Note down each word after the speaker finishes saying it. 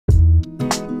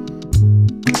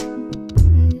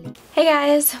Hey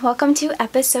guys, welcome to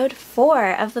episode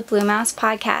 4 of the Blue Mouse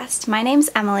podcast. My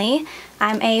name's Emily.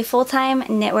 I'm a full-time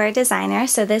knitwear designer,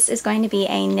 so this is going to be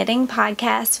a knitting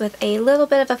podcast with a little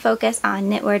bit of a focus on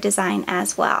knitwear design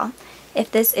as well. If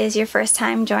this is your first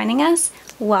time joining us,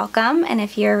 welcome, and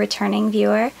if you're a returning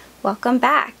viewer, welcome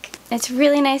back. It's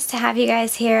really nice to have you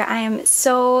guys here. I am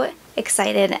so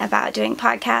excited about doing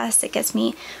podcasts. It gets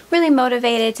me really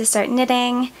motivated to start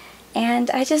knitting.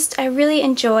 And I really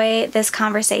enjoy this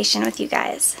conversation with you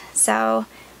guys. So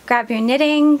grab your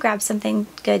knitting, grab something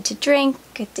good to drink,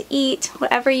 good to eat,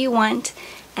 whatever you want,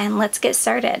 and let's get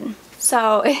started.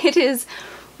 So it is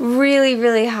really,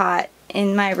 really hot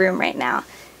in my room right now.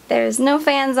 There's no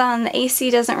fans on, the AC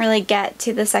doesn't really get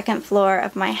to the second floor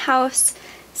of my house.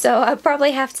 So I'll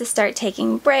probably have to start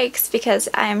taking breaks because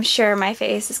I'm sure my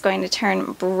face is going to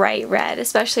turn bright red,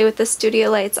 especially with the studio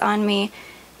lights on me.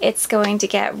 It's going to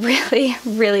get really,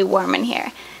 really warm in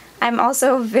here. I'm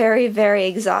also very, very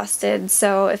exhausted,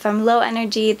 so if I'm low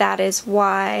energy, that is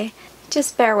why.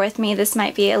 Just bear with me, this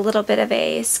might be a little bit of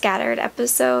a scattered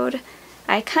episode.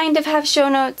 I kind of have show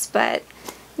notes, but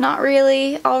not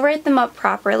really. I'll write them up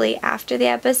properly after the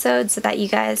episode so that you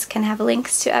guys can have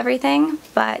links to everything,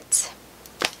 but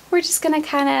we're just gonna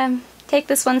kind of take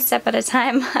this one step at a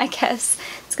time, I guess.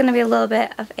 It's gonna be a little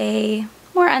bit of a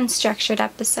more unstructured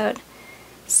episode.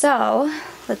 So,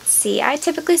 let's see, I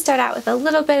typically start out with a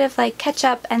little bit of like catch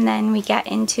up and then we get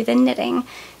into the knitting.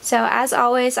 So as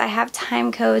always, I have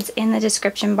time codes in the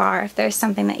description bar. If there's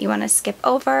something that you want to skip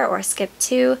over or skip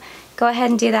to, go ahead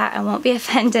and do that. I won't be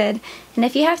offended. And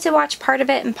if you have to watch part of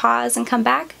it and pause and come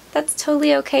back, that's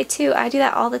totally okay too. I do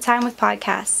that all the time with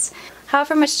podcasts.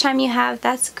 However much time you have,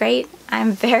 that's great.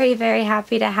 I'm very, very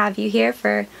happy to have you here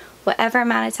for whatever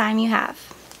amount of time you have.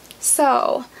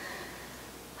 So,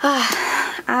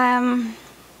 I'm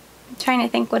trying to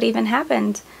think what even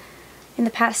happened in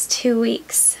the past 2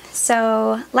 weeks.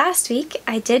 So last week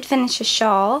I did finish a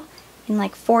shawl in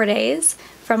like 4 days,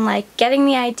 from like getting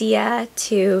the idea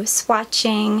to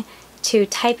swatching to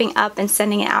typing up and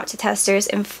sending it out to testers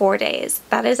in 4 days.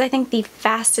 That is, I think, the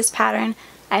fastest pattern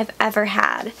I've ever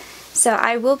had. So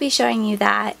I will be showing you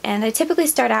that, and I typically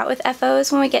start out with FOs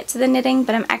when we get to the knitting,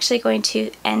 but I'm actually going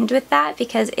to end with that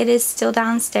because it is still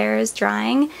downstairs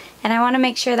drying, and I want to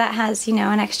make sure that has, you know,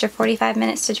 an extra 45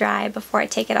 minutes to dry before I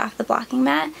take it off the blocking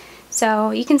mat.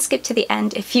 So you can skip to the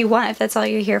end if you want, if that's all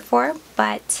you're here for,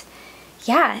 but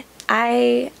yeah,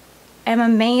 I am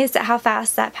amazed at how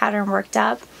fast that pattern worked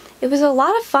up. It was a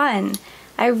lot of fun.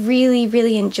 I really,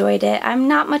 really enjoyed it. I'm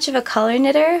not much of a color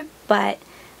knitter, but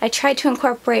I tried to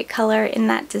incorporate color in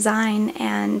that design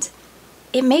and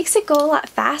it makes it go a lot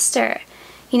faster.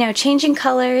 You know, changing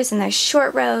colors, and there's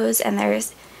short rows and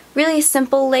there's really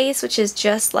simple lace, which is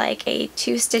just like a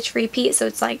 2-stitch repeat, so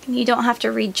it's like you don't have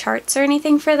to read charts or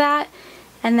anything for that.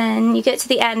 And then you get to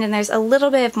the end and there's a little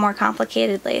bit of more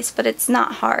complicated lace, but it's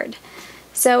not hard.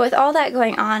 So with all that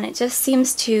going on, it just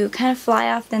seems to kind of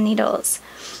fly off the needles.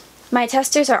 My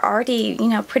testers are already, you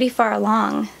know, pretty far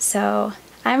along, so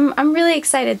I'm really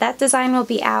excited. That design will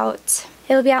be out.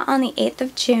 It'll be out on the 8th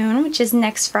of June, which is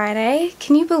next Friday.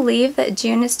 Can you believe that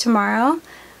June is tomorrow?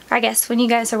 Or I guess when you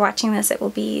guys are watching this, it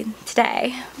will be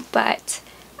today. But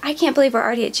I can't believe we're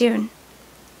already at June.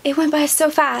 It went by so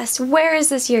fast. Where is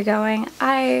this year going?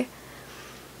 I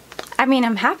mean,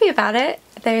 I'm happy about it.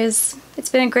 It's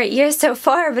been a great year so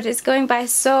far, but it's going by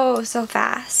so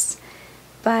fast.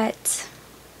 But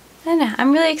I don't know.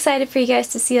 I'm really excited for you guys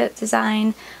to see that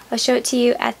design. I'll show it to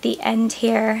you at the end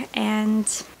here,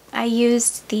 and I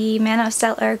used the Manos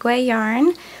del Uruguay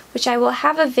yarn, which I will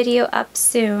have a video up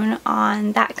soon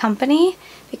on that company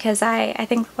because I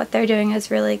think what they're doing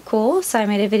is really cool, so I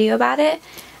made a video about it.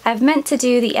 I've meant to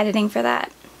do the editing for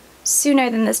that sooner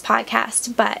than this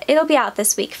podcast, but it'll be out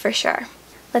this week for sure.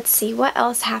 Let's see, what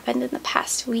else happened in the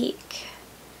past week?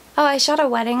 Oh, I shot a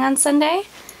wedding on Sunday,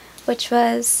 it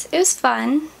was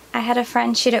fun. I had a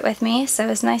friend shoot it with me, so it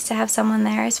was nice to have someone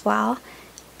there as well.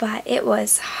 But it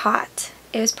was hot.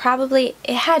 It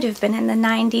had to have been in the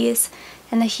 90s,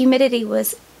 and the humidity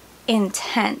was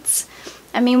intense.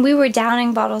 I mean, we were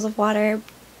downing bottles of water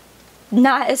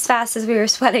not as fast as we were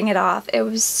sweating it off. It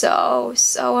was so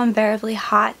unbearably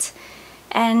hot.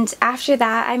 And after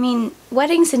that, I mean,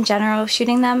 weddings in general,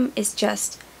 shooting them is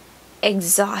just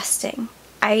exhausting.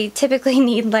 I typically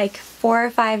need like 4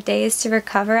 or 5 days to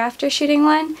recover after shooting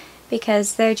one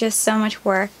because they're just so much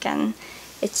work, and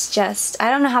it's just,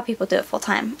 I don't know how people do it full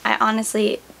time. I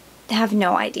honestly have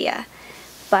no idea.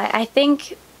 But I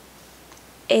think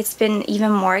it's been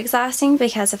even more exhausting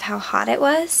because of how hot it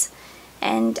was.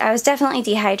 And I was definitely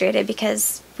dehydrated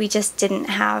because we just didn't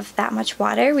have that much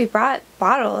water. We brought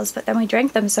bottles, but then we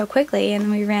drank them so quickly and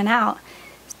then we ran out.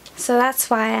 So that's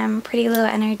why I'm pretty low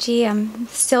energy. I'm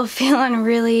still feeling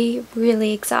really,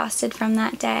 really exhausted from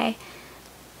that day.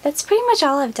 That's pretty much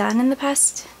all I've done in the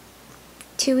past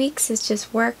 2 weeks is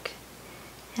just work.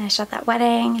 And I shot that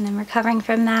wedding and I'm recovering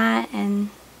from that, and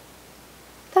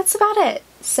that's about it.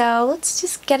 So let's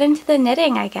just get into the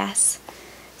knitting, I guess.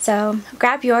 So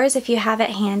grab yours if you have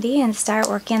it handy and start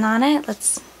working on it.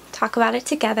 Let's talk about it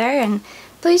together, and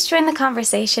please join the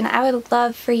conversation. I would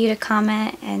love for you to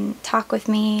comment and talk with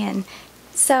me. And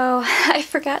so I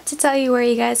forgot to tell you where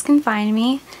you guys can find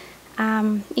me.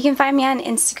 You can find me on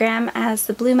Instagram as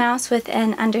the Blue Mouse with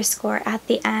an underscore at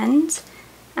the end.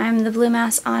 I'm the Blue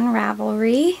Mouse on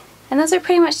Ravelry, and those are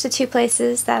pretty much the two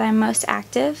places that I'm most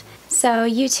active. So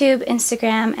YouTube,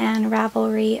 Instagram, and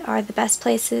Ravelry are the best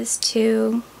places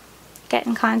to get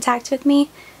in contact with me.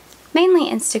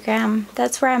 Mainly Instagram,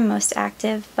 that's where I'm most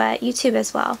active, but YouTube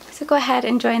as well. So go ahead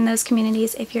and join those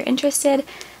communities if you're interested.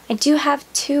 I do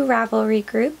have 2 Ravelry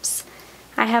groups.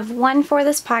 I have one for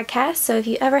this podcast, so if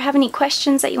you ever have any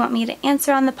questions that you want me to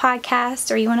answer on the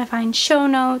podcast, or you want to find show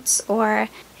notes,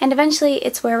 and eventually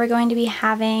it's where we're going to be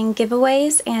having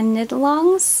giveaways and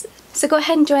knit-alongs. So go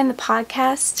ahead and join the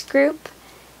podcast group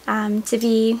to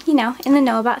be, in the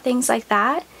know about things like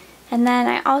that. And then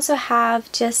I also have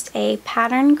just a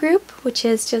pattern group, which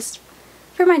is just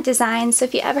for my designs. So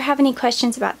if you ever have any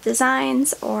questions about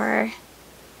designs, or,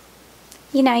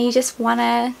 you just want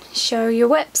to show your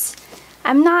whips.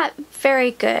 I'm not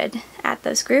very good at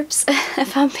those groups,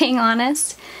 if I'm being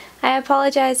honest. I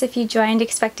apologize if you joined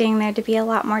expecting there to be a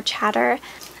lot more chatter.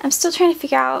 I'm still trying to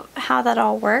figure out how that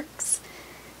all works.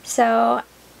 So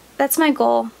that's my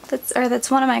goal.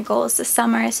 That's one of my goals this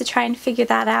summer, is to try and figure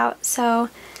that out. So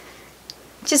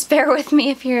just bear with me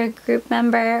if you're a group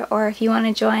member or if you want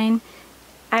to join.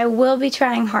 I will be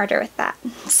trying harder with that.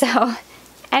 So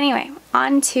anyway,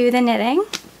 on to the knitting.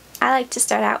 I like to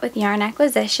start out with yarn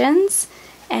acquisitions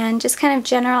and just kind of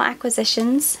general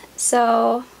acquisitions.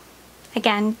 So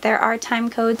again, there are time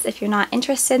codes if you're not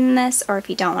interested in this, or if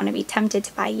you don't want to be tempted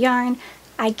to buy yarn.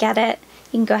 I get it.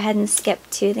 You can go ahead and skip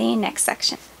to the next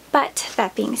section. But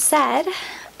that being said,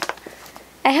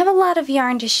 I have a lot of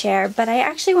yarn to share, but I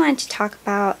actually wanted to talk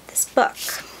about this book.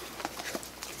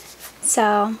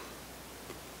 So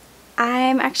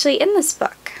I'm actually in this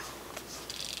book.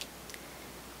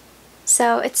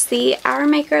 So it's the Our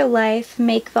Maker Life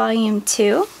Make Volume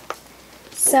 2.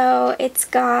 So it's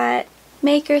got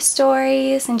maker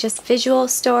stories and just visual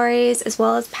stories, as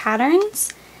well as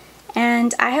patterns.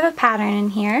 And I have a pattern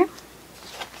in here.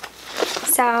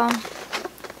 So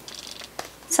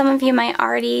some of you might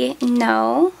already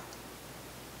know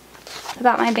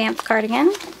about my Banff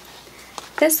cardigan.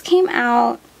 This came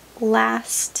out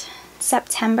last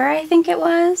September, I think it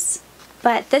was.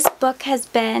 But this book has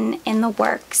been in the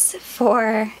works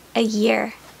for a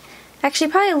year.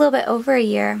 Actually, probably a little bit over a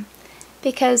year,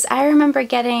 because I remember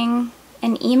getting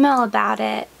an email about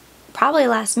it probably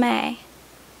last May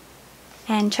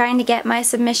and trying to get my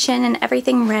submission and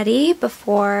everything ready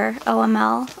before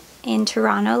OML in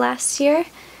Toronto last year.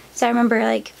 So I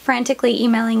remember frantically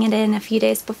emailing it in a few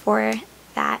days before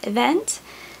that event.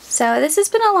 So this has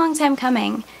been a long time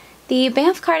coming. The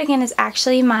Banff cardigan is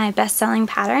actually my best-selling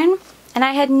pattern. And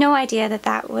I had no idea that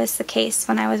that was the case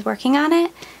when I was working on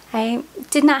it. I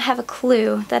did not have a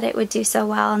clue that it would do so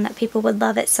well and that people would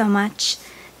love it so much.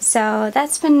 So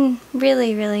that's been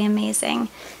really, really amazing.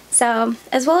 So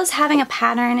as well as having a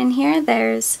pattern in here,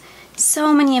 there's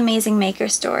so many amazing maker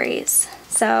stories.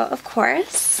 So of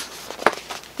course,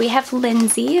 we have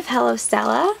Lindsay of Hello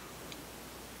Stella.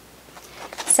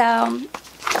 So,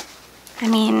 I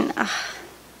mean,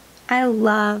 I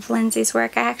love Lindsay's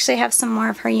work. I actually have some more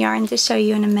of her yarn to show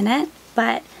you in a minute,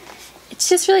 but it's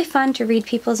just really fun to read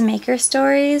people's maker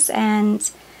stories,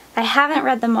 and I haven't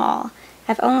read them all.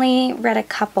 I've only read a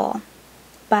couple,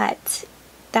 but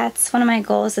that's one of my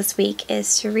goals this week,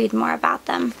 is to read more about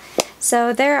them.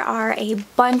 So there are a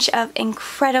bunch of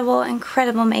incredible,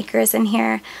 incredible makers in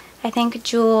here. I think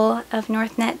Jewel of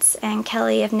North Knits and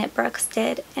Kelly of Knitbrooks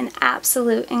did an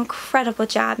absolute incredible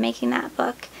job making that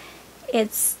book.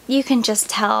 You can just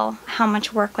tell how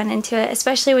much work went into it,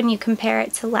 especially when you compare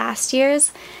it to last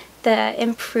year's. The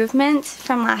improvement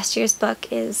from last year's book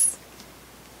is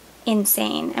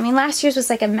insane. I mean, last year's was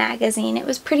like a magazine. It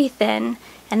was pretty thin,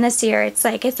 and this year it's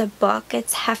a book.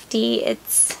 It's hefty.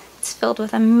 It's filled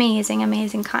with amazing,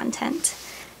 amazing content.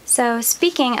 So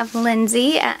speaking of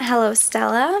Lindsay at Hello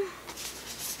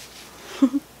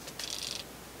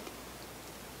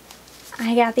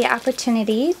I got the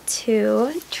opportunity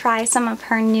to try some of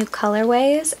her new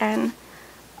colorways, and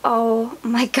oh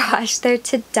my gosh, they're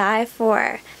to die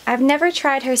for. I've never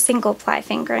tried her single ply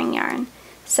fingering yarn,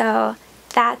 so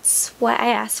that's what I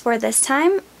asked for this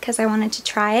time because I wanted to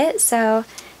try it. So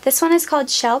this one is called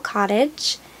Shell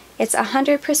Cottage. It's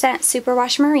 100%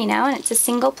 superwash merino and it's a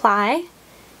single ply.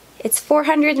 It's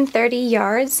 430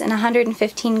 yards and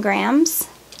 115 grams.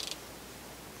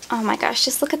 Oh my gosh,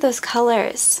 just look at those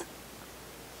colors.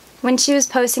 When she was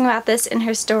posting about this in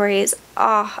her stories,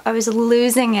 oh, I was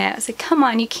losing it. I was like, come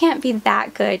on, you can't be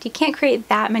that good. You can't create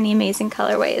that many amazing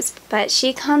colorways. But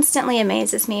she constantly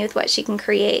amazes me with what she can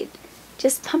create.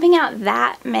 Just pumping out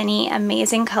that many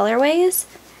amazing colorways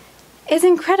is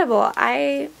incredible.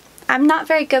 I'm not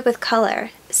very good with color,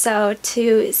 so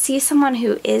to see someone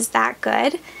who is that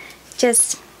good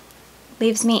just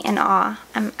leaves me in awe.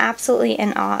 I'm absolutely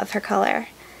in awe of her color.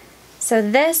 So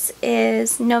this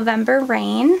is November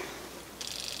Rain.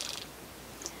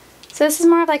 So this is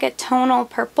more of like a tonal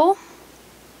purple.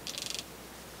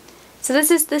 So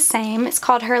this is the same. It's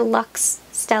called her Luxe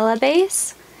Stella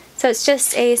base. So it's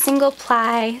just a single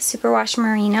ply superwash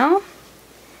merino.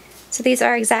 So these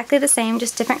are exactly the same,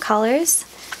 just different colors.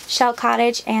 Shell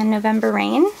Cottage and November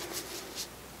Rain.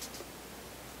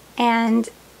 And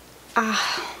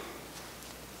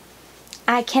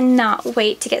I cannot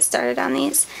wait to get started on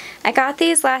these. I got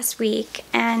these last week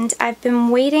and I've been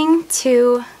waiting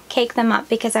to cake them up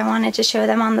because I wanted to show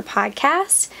them on the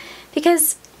podcast.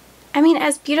 Because, I mean,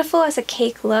 as beautiful as a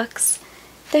cake looks,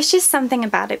 there's just something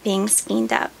about it being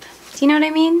skeined up. Do you know what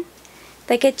I mean?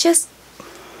 Like it just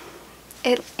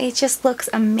looks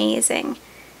amazing.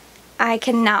 I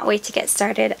cannot wait to get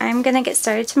started. I'm gonna get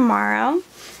started tomorrow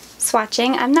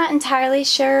swatching. I'm not entirely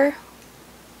sure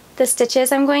the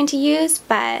stitches I'm going to use,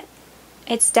 but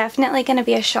it's definitely going to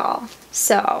be a shawl.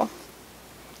 So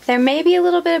there may be a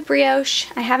little bit of brioche.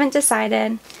 I haven't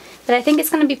decided, but I think it's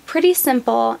going to be pretty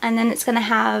simple, and then it's going to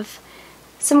have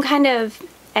some kind of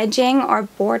edging or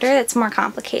border that's more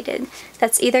complicated.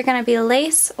 That's either going to be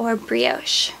lace or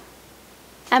brioche.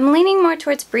 I'm leaning more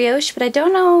towards brioche, but I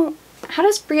don't know, how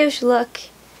does brioche look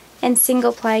in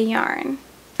single ply yarn?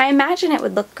 I imagine it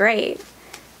would look great,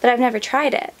 but I've never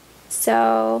tried it.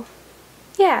 So,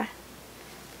 yeah,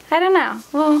 I don't know.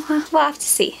 We'll have to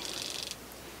see.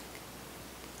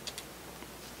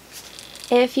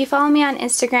 If you follow me on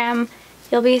Instagram,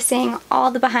 you'll be seeing all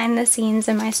the behind the scenes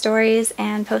in my stories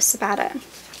and posts about it.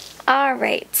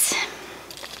 Alright,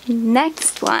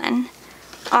 next one.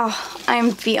 Oh,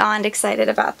 I'm beyond excited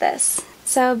about this.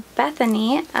 So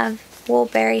Bethany of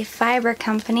Woolberry Fiber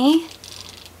Company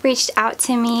reached out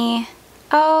to me,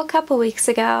 a couple weeks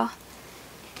ago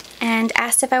and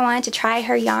asked if I wanted to try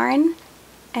her yarn.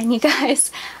 And you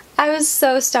guys, I was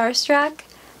so starstruck.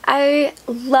 I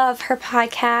love her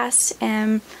podcast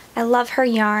and I love her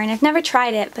yarn. I've never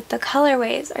tried it, but the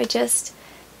colorways are just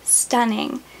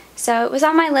stunning. So it was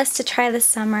on my list to try this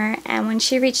summer, and when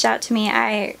she reached out to me,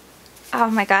 oh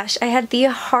my gosh, I had the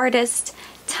hardest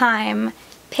time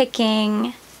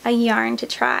picking a yarn to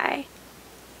try.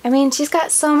 I mean, she's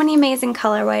got so many amazing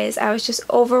colorways. I was just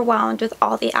overwhelmed with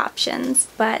all the options,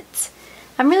 but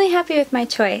I'm really happy with my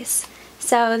choice.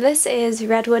 So this is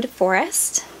Redwood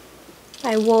Forest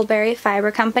by Woolberry Fiber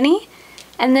Company,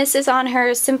 and this is on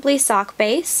her Simply Sock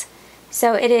base.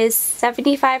 So it is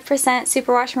 75%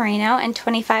 superwash merino and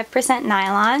 25%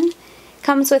 nylon.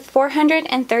 Comes with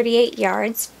 438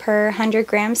 yards per 100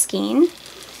 gram skein.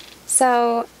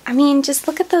 So, I mean, just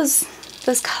look at those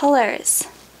colors.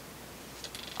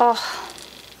 Oh,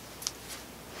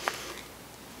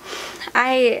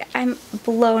 I'm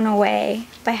blown away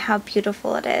by how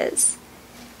beautiful it is.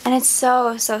 And it's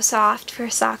so soft for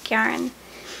sock yarn.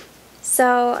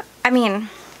 So, I mean,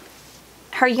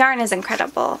 her yarn is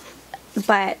incredible,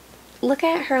 but look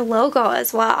at her logo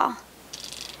as well.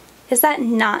 Is that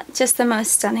not just the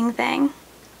most stunning thing?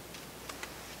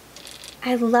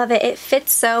 I love it. It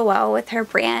fits so well with her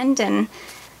brand, and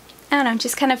I don't know,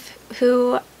 just kind of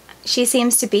who she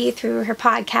seems to be through her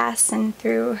podcasts and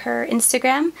through her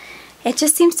Instagram. It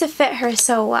just seems to fit her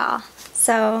so well.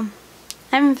 So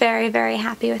I'm very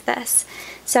happy with this.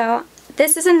 So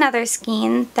this is another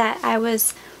skein that I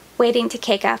was waiting to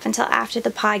cake up until after the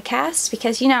podcast,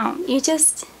 because you know, you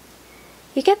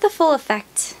get the full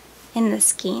effect in the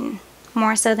skein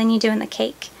more so than you do in the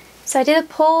cake. So I did a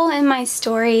poll in my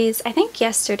stories, I think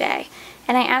yesterday,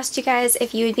 and I asked you guys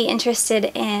if you would be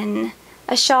interested in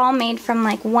a shawl made from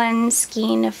like one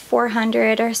skein of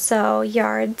 400 or so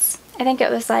yards. I think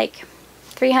it was like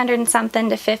 300 and something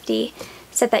to 50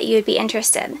 said that you would be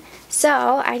interested.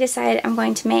 So I decided I'm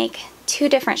going to make two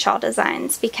different shawl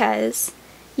designs, because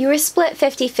you were split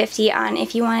 50-50 on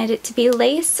if you wanted it to be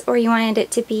lace or you wanted it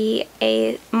to be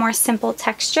a more simple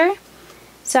texture.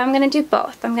 So I'm going to do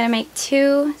both. I'm going to make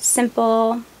 2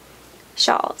 simple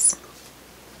shawls.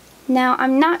 Now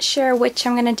I'm not sure which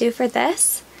I'm going to do for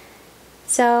this.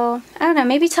 So I don't know,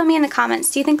 maybe tell me in the comments,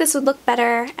 do you think this would look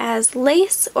better as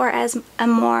lace or as a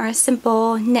more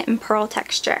simple knit and purl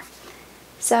texture?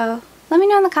 So let me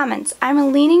know in the comments.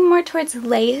 I'm leaning more towards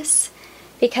lace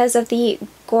because of the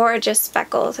gorgeous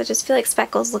speckles. I just feel like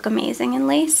speckles look amazing in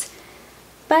lace.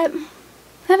 But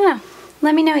I don't know.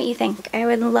 Let me know what you think. I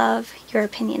would love your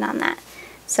opinion on that.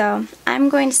 So I'm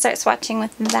going to start swatching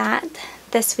with that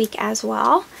this week as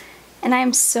well. And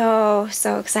I'm so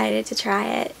excited to try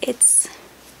it. It's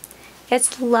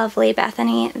lovely,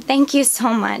 Bethany. Thank you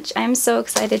so much. I'm so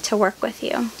excited to work with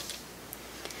you.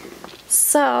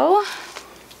 So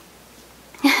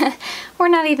we're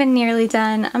not even nearly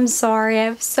done. I'm sorry, I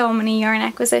have so many yarn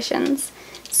acquisitions.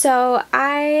 So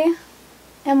I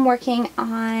am working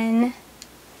on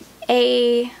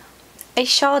a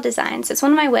shawl design. So it's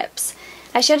one of my whips.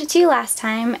 I showed it to you last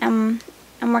time.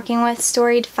 I'm working with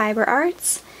Storied Fiber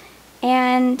Arts,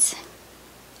 and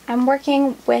I'm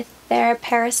working with their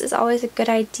Paris is Always a Good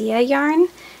Idea yarn,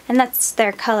 and that's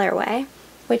their colorway,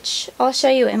 which I'll show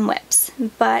you in whips.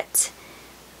 But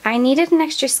I needed an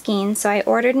extra skein, so I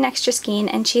ordered an extra skein,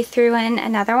 and she threw in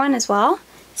another one as well.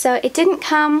 So it didn't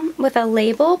come with a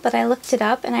label, but I looked it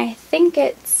up, and I think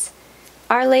it's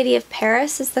Our Lady of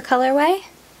Paris is the colorway.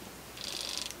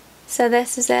 So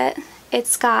this is it.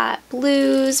 It's got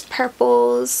blues,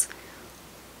 purples,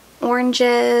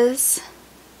 oranges,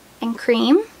 and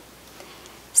cream.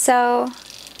 So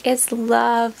it's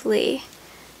lovely.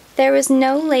 There was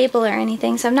no label or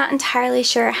anything, so I'm not entirely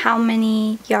sure how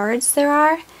many yards there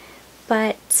are,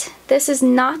 but this is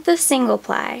not the single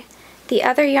ply. The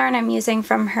other yarn I'm using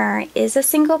from her is a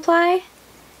single ply,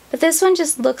 but this one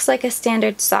just looks like a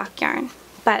standard sock yarn.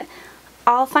 But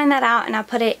I'll find that out and I'll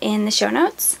put it in the show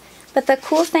notes. But the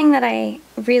cool thing that I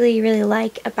really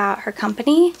like about her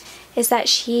company is that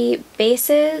she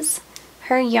bases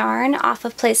her yarn off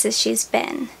of places she's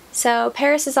been. So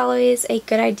Paris is Always a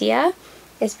Good Idea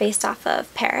is based off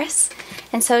of Paris,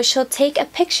 and so she'll take a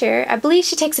picture, I believe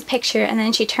she takes a picture, and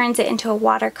then she turns it into a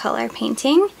watercolor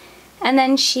painting, and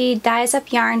then she dyes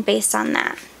up yarn based on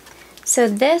that. So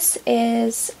this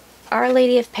is Our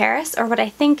Lady of Paris, or what I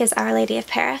think is Our Lady of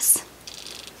Paris.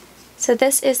 So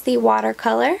this is the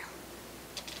watercolor.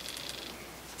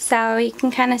 So you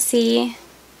can kind of see,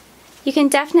 you can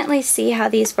definitely see how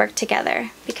these work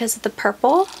together because of the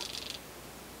purple.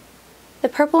 The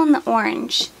purple and the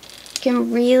orange. You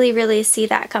can really see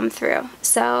that come through.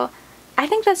 So I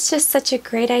think that's just such a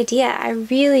great idea. I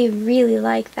really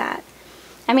like that.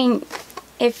 I mean,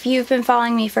 if you've been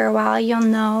following me for a while, you'll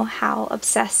know how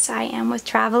obsessed I am with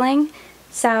traveling.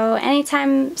 So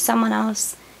anytime someone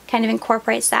else kind of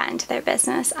incorporates that into their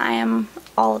business, I am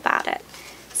all about it.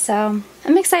 So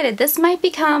I'm excited. This might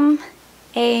become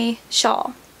a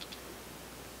shawl.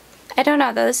 I don't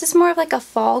know though, this is more of like a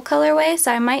fall colorway,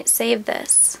 so I might save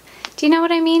this. Do you know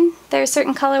what I mean? There are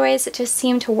certain colorways that just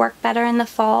seem to work better in the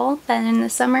fall than in the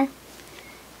summer.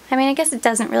 I mean, I guess it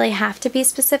doesn't really have to be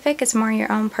specific, it's more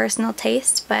your own personal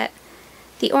taste, but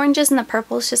the oranges and the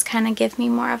purples just kind of give me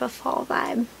more of a fall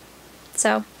vibe.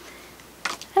 So,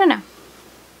 I don't know.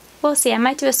 We'll see. I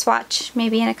might do a swatch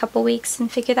maybe in a couple weeks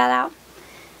and figure that out.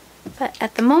 But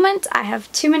at the moment, I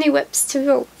have too many whips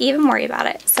to even worry about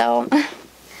it, so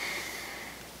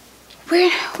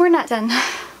we're not done.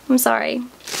 I'm sorry.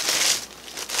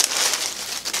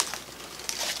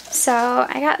 So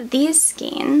I got these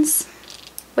skeins,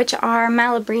 which are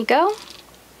Malabrigo.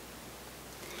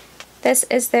 This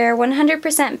is their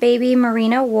 100% baby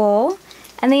merino wool,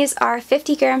 and these are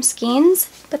 50 gram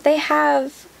skeins, but they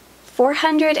have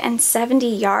 470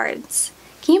 yards.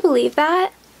 Can you believe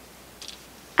that?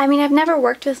 I mean, I've never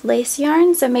worked with lace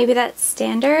yarn, so maybe that's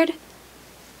standard,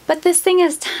 but this thing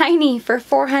is tiny for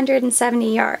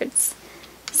 470 yards.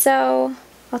 So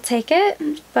I'll take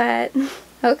it, but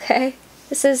okay.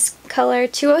 This is color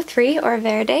 203 or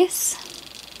Verdes.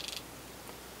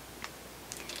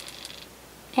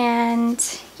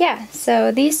 And yeah,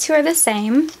 so these two are the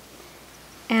same.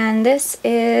 And this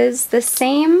is the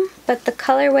same, but the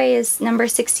colorway is number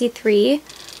 63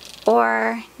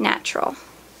 or natural.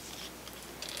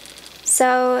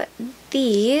 So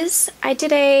these, I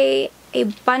did a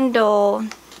bundle,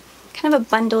 kind of a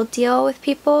bundle deal with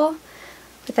people,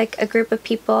 with like a group of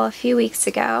people a few weeks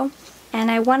ago. And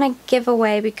I won a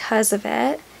giveaway because of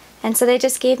it. And so they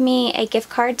just gave me a gift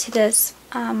card to this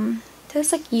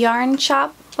like yarn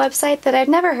shop website that I've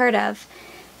never heard of.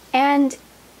 And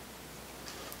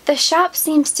The shop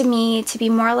seems to me to be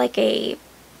more like a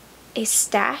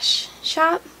stash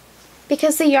shop,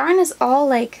 because the yarn is all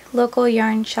like local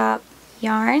yarn shop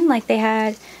yarn. Like they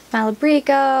had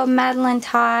Malabrigo, Madeline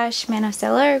Tosh, Manos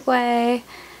del Uruguay,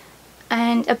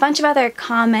 and a bunch of other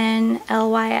common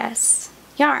LYS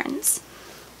yarns.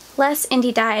 Less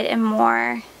indie dyed and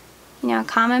more, you know,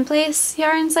 commonplace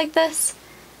yarns like this.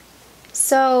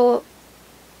 So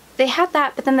they had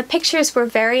that, but then the pictures were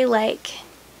very like,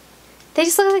 they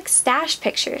just look like stash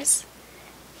pictures.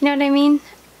 You know what I mean?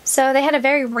 So they had a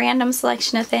very random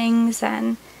selection of things,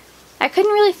 and I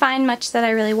couldn't really find much that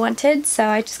I really wanted, so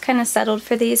I just kind of settled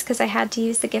for these because I had to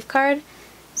use the gift card.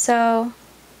 So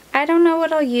I don't know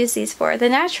what I'll use these for. The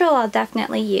natural I'll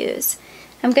definitely use.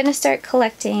 I'm going to start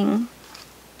collecting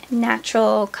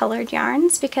natural colored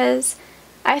yarns because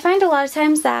I find a lot of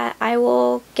times that I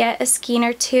will get a skein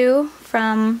or two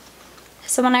from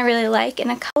someone I really like in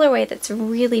a colorway that's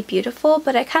really beautiful,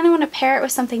 but I kind of want to pair it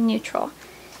with something neutral.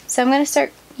 So I'm going to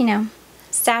start, you know,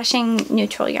 stashing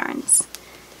neutral yarns.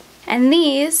 And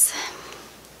these,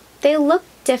 they look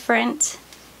different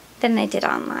than they did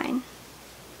online.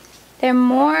 They're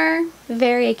more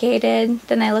variegated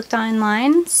than I looked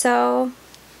online, so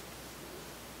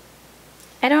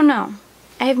I don't know.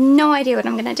 I have no idea what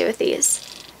I'm going to do with these.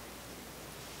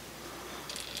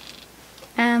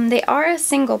 They are a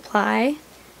single ply,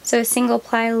 so a single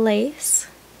ply lace.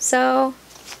 So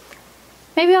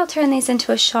maybe I'll turn these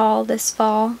into a shawl this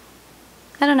fall.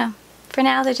 I don't know. For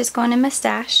now they're just going in my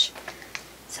stash.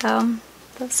 So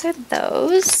those are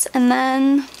those. And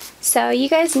then, so you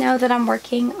guys know that I'm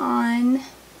working on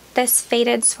this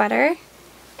faded sweater,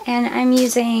 and I'm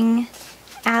using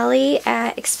Allie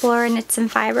at Explorer Knits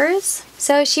and Fibers.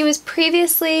 So she was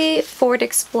previously Ford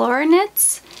Explorer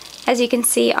Knits, as you can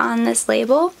see on this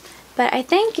label, but I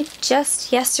think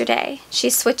just yesterday she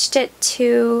switched it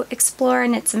to Explorer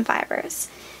Knits and Fibers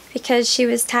because she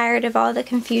was tired of all the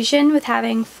confusion with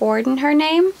having Ford in her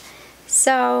name.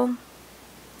 So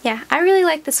yeah, I really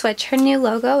like the switch. Her new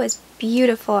logo is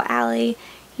beautiful. Allie,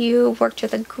 you worked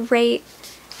with a great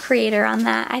creator on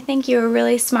that. I think you were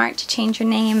really smart to change your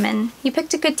name, and you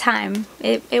picked a good time.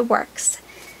 It works.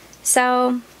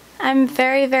 So I'm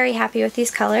very, very happy with these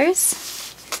colors.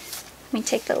 Let me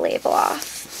take the label off.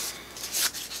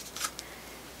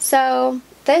 So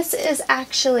this is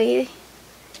actually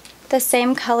the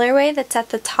same colorway that's at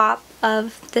the top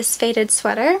of this faded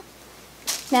sweater.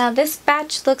 Now this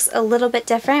batch looks a little bit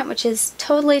different, which is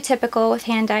totally typical with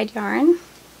hand-dyed yarn.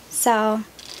 So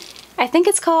I think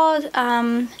it's called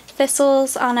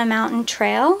Thistles on a Mountain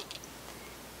Trail.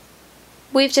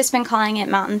 We've just been calling it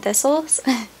Mountain Thistles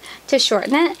to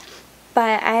shorten it,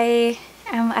 but I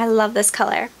love this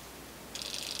color.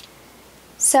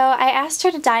 So I asked her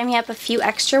to dye me up a few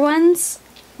extra ones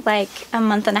like a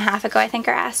month and a half ago. I think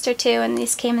I asked her to, and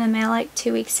these came in the mail like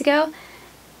 2 weeks ago.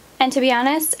 And to be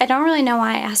honest, I don't really know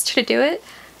why I asked her to do it.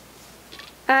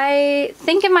 I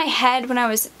think in my head when I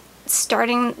was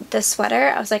starting the sweater,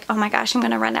 I was like, oh my gosh, I'm going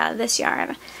to run out of this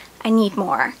yarn. I need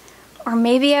more. Or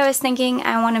maybe I was thinking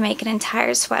I want to make an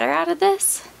entire sweater out of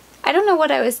this. I don't know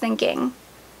what I was thinking,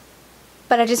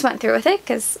 but I just went through with it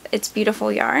because it's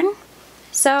beautiful yarn.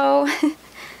 So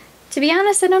to be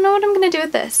honest, I don't know what I'm going to do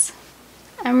with this.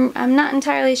 I'm not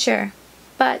entirely sure,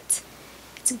 but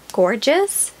it's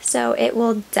gorgeous, so it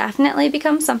will definitely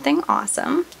become something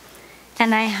awesome.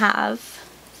 And I have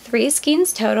 3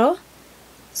 skeins total,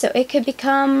 so it could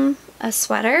become a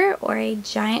sweater or a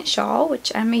giant shawl,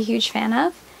 which I'm a huge fan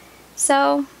of.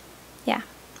 So yeah,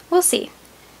 we'll see.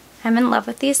 I'm in love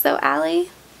with these though, Allie.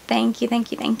 Thank you,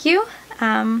 thank you, thank you.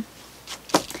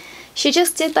 She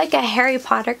just did like a Harry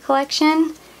Potter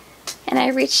collection, and I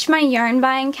reached my yarn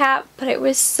buying cap, but it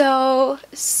was so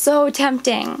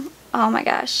tempting. Oh my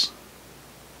gosh.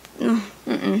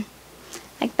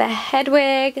 Like the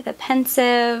Hedwig, the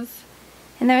Pensive,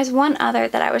 and there was one other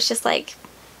that I was just like,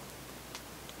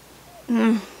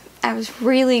 I was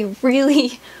really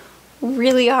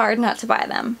hard not to buy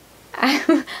them.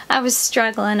 I was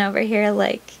struggling over here,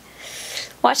 like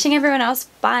watching everyone else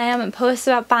buy them and post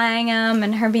about buying them,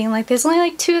 and her being like, there's only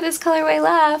like 2 of this colorway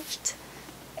left.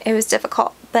 It was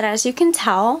difficult, but as you can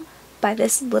tell by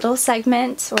this little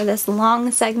segment or this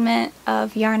long segment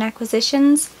of yarn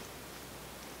acquisitions,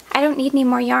 I don't need any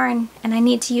more yarn, and I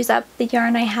need to use up the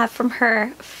yarn I have from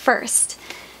her first.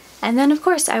 And then of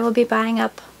course I will be buying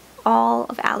up all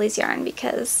of Allie's yarn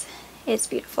because it's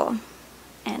beautiful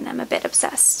and I'm a bit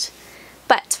obsessed.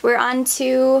 But we're on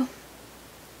to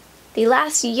the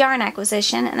last yarn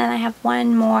acquisition, and then I have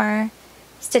one more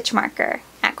stitch marker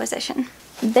acquisition.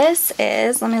 This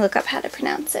is, let me look up how to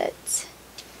pronounce it,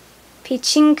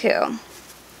 Pichinku.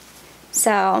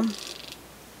 So,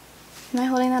 am I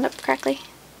holding that up correctly?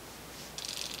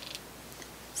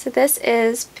 So this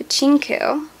is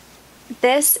Pachinku.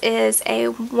 This is a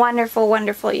wonderful,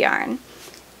 wonderful yarn.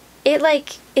 It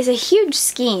like is a huge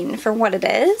skein for what it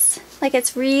is. Like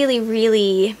it's really,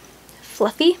 really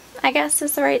fluffy, I guess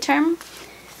is the right term.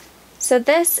 So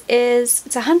this is,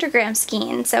 it's a 100-gram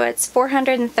skein, so it's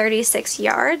 436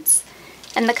 yards.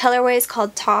 And the colorway is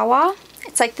called Tawa.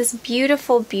 It's like this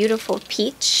beautiful, beautiful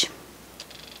peach.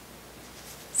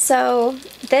 So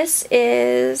this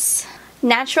is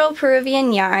natural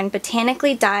Peruvian yarn,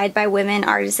 botanically dyed by women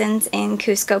artisans in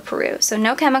Cusco, Peru. So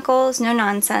no chemicals, no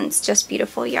nonsense, just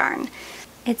beautiful yarn.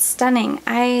 It's stunning.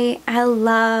 I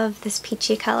love this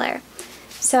peachy color.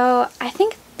 So I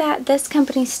think that this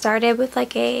company started with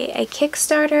like a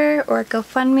Kickstarter or a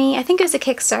GoFundMe. I think it was a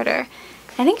Kickstarter.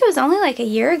 I think it was only like a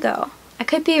year ago. I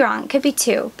could be wrong, it could be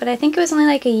 2, but I think it was only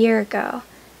like a year ago.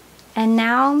 And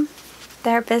now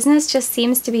their business just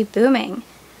seems to be booming.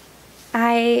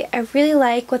 I really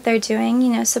like what they're doing,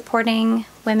 you know, supporting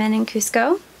women in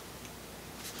Cusco.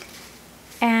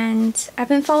 And I've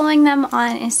been following them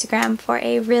on Instagram for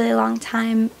a really long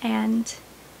time and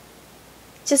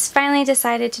just finally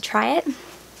decided to try it.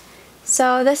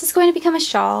 So this is going to become a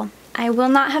shawl. I will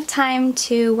not have time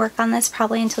to work on this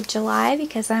probably until July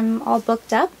because I'm all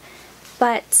booked up.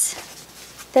 But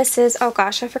this is, oh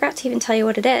gosh, I forgot to even tell you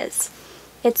what it is.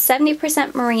 It's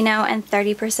 70% merino and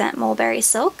 30% mulberry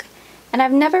silk. And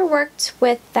I've never worked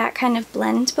with that kind of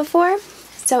blend before.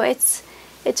 So it's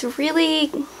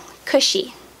really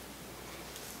cushy.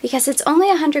 Because it's only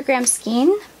a 100-gram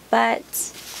skein,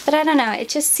 but I don't know, it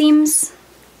just seems,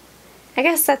 I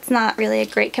guess that's not really a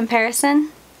great comparison.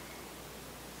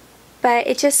 But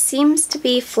it just seems to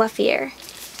be fluffier.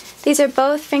 These are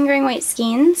both fingering weight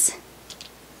skeins.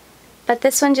 But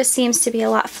this one just seems to be a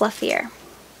lot fluffier.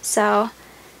 So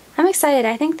I'm excited.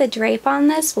 I think the drape on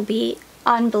this will be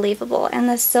unbelievable. And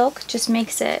the silk just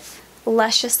makes it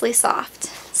lusciously soft.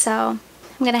 So I'm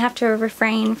going to have to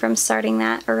refrain from starting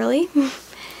that early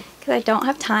because I don't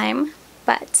have time.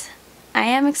 But I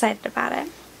am excited about it.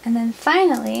 And then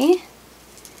finally,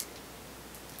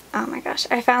 oh my gosh,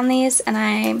 I found these and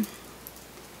I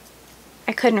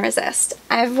couldn't resist.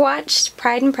 I've watched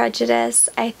Pride and Prejudice,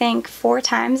 I think 4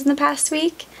 times in the past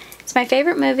week. It's my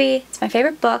favorite movie, it's my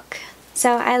favorite book.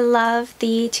 So I love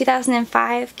the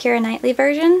 2005 Keira Knightley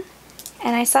version.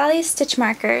 And I saw these stitch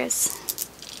markers.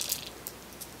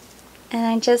 And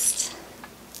I just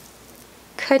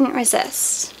couldn't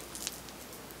resist.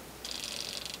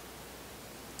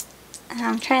 And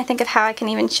I'm trying to think of how I can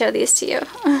even show these to you.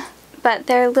 But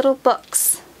they're little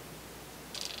books.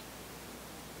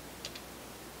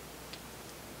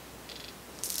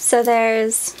 So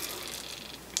there's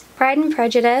Pride and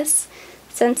Prejudice,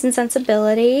 Sense and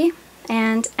Sensibility,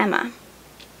 and Emma.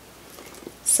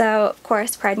 So, of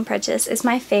course, Pride and Prejudice is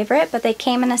my favorite, but they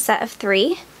came in a set of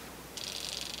 3.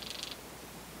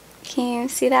 Can you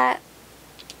see that?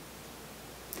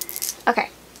 Okay,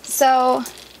 so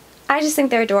I just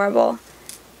think they're adorable.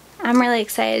 I'm really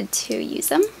excited to use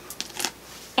them.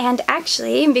 And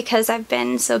actually, because I've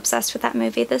been so obsessed with that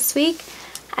movie this week,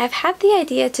 I've had the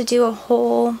idea to do a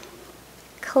whole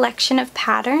collection of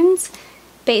patterns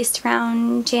based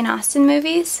around Jane Austen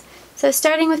movies. So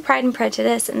starting with Pride and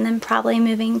Prejudice and then probably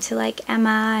moving to like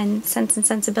Emma and Sense and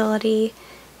Sensibility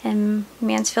and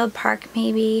Mansfield Park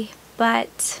maybe,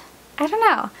 but I don't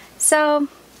know. So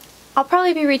I'll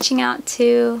probably be reaching out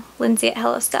to Lindsay at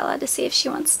Hello Stella to see if she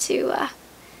wants to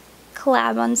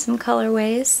collab on some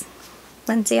colorways.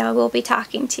 Lindsay, I will be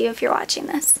talking to you if you're watching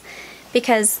this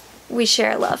because we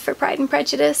share a love for Pride and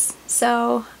Prejudice,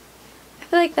 so I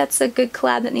feel like that's a good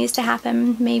collab that needs to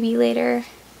happen maybe later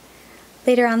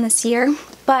on this year.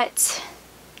 But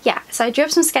yeah, so I drew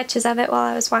up some sketches of it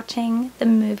while I was watching the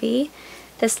movie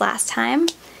this last time.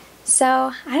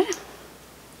 So I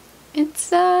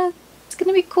don't know. It's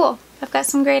gonna be cool. I've got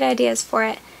some great ideas for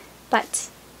it, but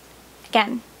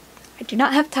again, I do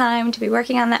not have time to be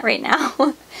working on that right now.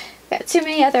 I've got too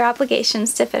many other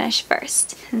obligations to finish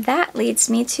first. And that leads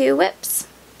me to whips.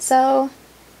 So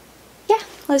yeah,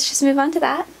 let's just move on to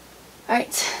that.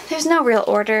 Alright, there's no real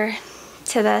order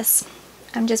to this.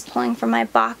 I'm just pulling from my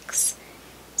box.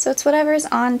 So it's whatever's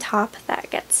on top that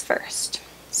gets first.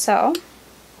 So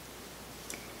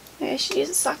maybe I should use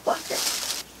a sock blocker.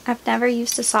 I've never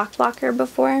used a sock blocker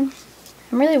before. I'm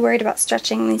really worried about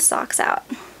stretching these socks out.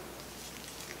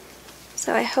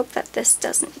 So I hope that this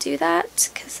doesn't do that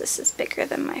because this is bigger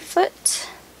than my foot.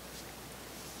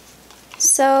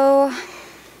 So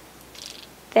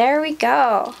there we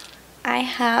go. I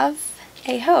have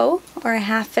a hoe or a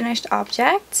half-finished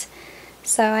object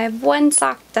So I have one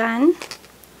sock done,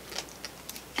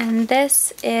 and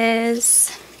this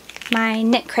is my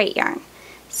knit crate yarn.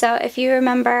 So if you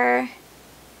remember,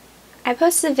 I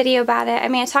posted a video about it. I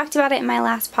mean, I talked about it in my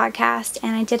last podcast,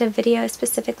 and I did a video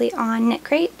specifically on knit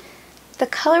crate. The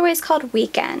colorway is called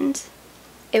Weekend.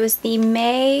 It was the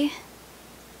May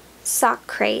sock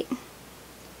crate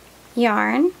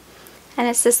yarn, and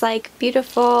it's this like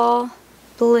beautiful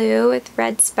blue with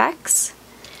red specks.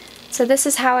 So this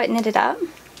is how it knitted up.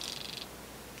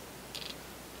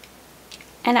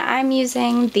 And I'm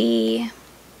using the,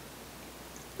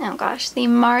 oh gosh, the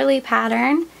Marley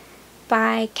pattern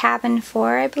by Cabin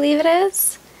 4, I believe it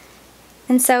is.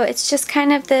 And so it's just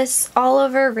kind of this all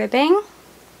over ribbing.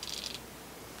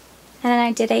 And then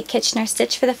I did a Kitchener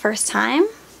stitch for the first time.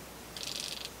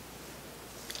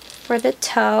 For the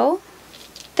toe,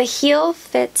 the heel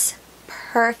fits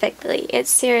perfectly. It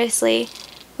seriously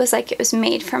was like it was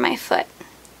made for my foot.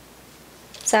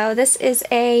 So this is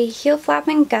a heel flap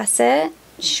and gusset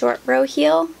short row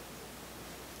heel.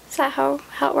 Is that how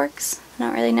it works? I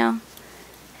don't really know.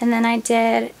 And then I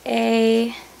did a,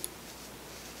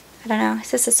 I don't know,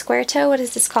 is this a square toe? What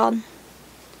is this called?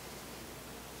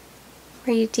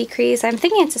 Where you decrease. I'm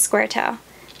thinking it's a square toe.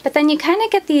 But then you kind of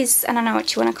get these, I don't know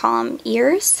what you want to call them,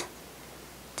 ears.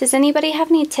 Does anybody have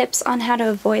any tips on how to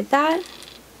avoid that?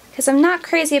 Because I'm not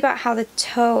crazy about how the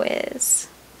toe is.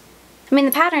 I mean,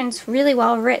 the pattern's really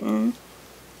well written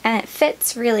and it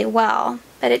fits really well,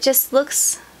 but it just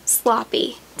looks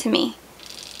sloppy to me.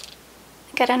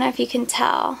 Like, I don't know if you can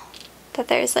tell that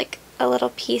there's like a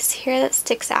little piece here that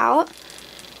sticks out,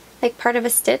 like part of a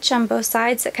stitch on both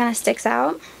sides that kind of sticks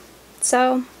out.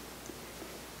 So,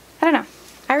 I don't know.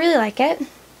 I really like it.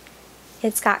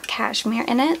 It's got cashmere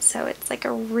in it, so it's like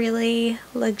a really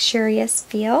luxurious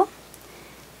feel.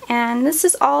 And this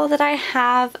is all that I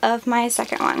have of my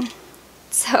second one.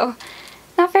 So,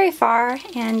 not very far,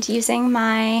 and using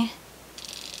my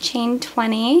chain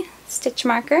 20 stitch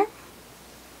marker.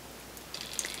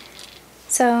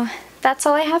 So that's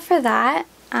all I have for that.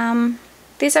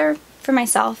 These are for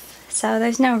myself, so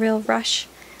there's no real rush.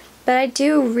 But I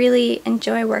do really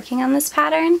enjoy working on this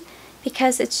pattern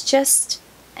because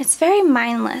it's very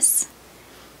mindless.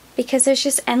 Because there's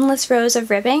just endless rows of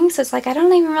ribbing, so it's like I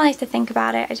don't even really have to think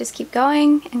about it. I just keep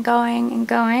going and going and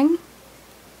going.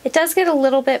 It does get a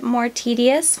little bit more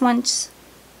tedious once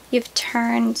you've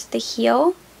turned the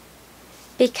heel,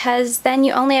 because then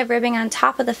you only have ribbing on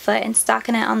top of the foot and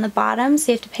stockinette on the bottom,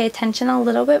 so you have to pay attention a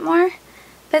little bit more.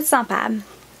 But it's not bad.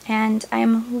 And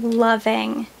I'm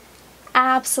loving,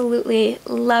 absolutely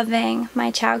loving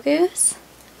my Chow Goose.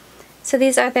 So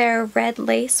these are their red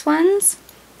lace ones.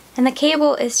 And the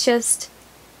cable is just,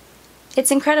 it's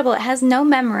incredible. It has no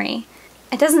memory.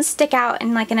 It doesn't stick out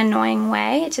in like an annoying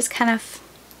way. It just kind of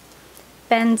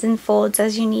bends and folds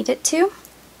as you need it to.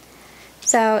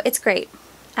 So it's great.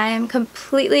 I am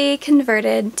completely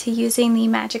converted to using the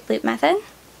magic loop method.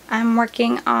 I'm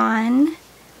working on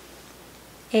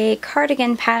a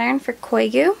cardigan pattern for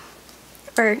Koigu,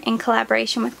 or in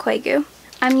collaboration with Koigu.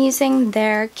 I'm using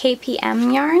their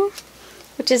KPM yarn,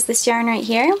 which is this yarn right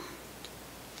here.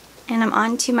 And I'm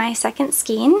on to my second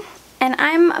skein. And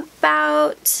I'm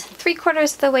about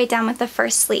 3/4 of the way down with the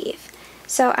first sleeve.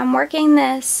 So I'm working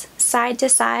this side to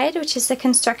side, which is a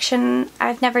construction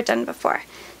I've never done before.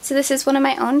 So this is one of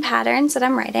my own patterns that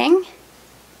I'm writing.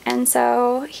 And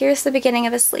so here's the beginning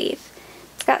of a sleeve.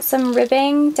 It's got some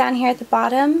ribbing down here at the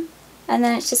bottom, and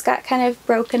then it's just got kind of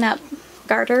broken up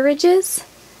garter ridges.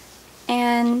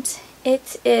 And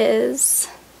it is,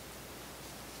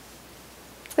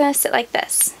 it's gonna sit like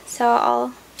this. So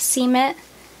I'll seam it.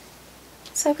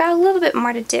 So I've got a little bit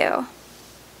more to do.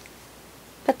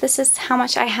 But this is how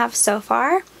much I have so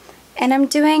far. And I'm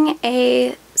doing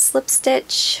a slip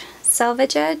stitch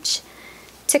selvage edge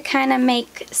to kind of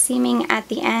make seaming at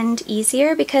the end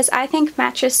easier, because I think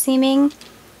mattress seaming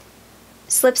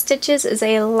slip stitches is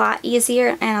a lot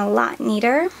easier and a lot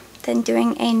neater than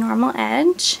doing a normal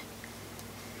edge.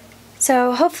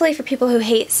 So hopefully for people who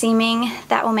hate seaming,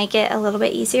 that will make it a little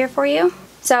bit easier for you.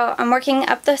 So I'm working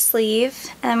up the sleeve,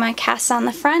 and I'm going to cast on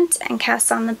the front and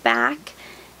cast on the back,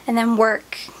 and then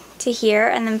work to here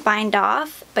and then bind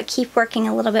off, but keep working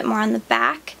a little bit more on the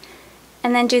back,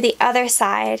 and then do the other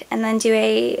side and then do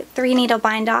a 3-needle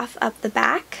bind off up the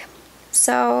back.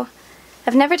 So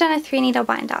I've never done a 3-needle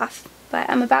bind off, but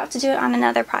I'm about to do it on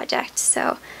another project,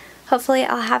 so hopefully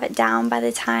I'll have it down by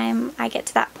the time I get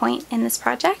to that point in this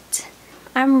project.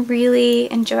 I'm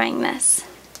really enjoying this.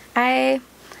 I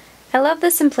love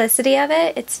the simplicity of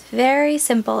it. It's very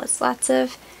simple. It's lots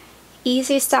of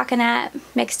easy stockinette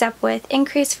mixed up with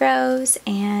increase rows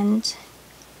and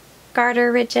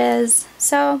garter ridges,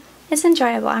 so it's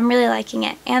enjoyable. I'm really liking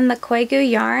it. And the Koigu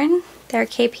yarn, their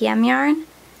KPM yarn,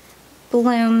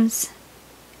 blooms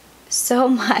so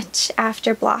much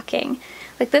after blocking.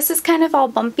 Like, this is kind of all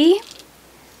bumpy,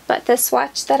 but the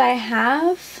swatch that I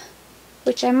have,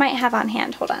 which I might have on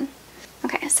hand, hold on.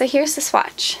 Okay, so here's the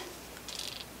swatch.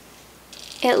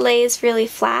 It lays really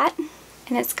flat,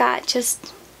 and it's got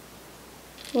just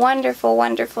wonderful,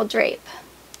 wonderful drape.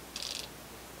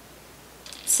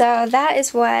 So that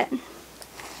is what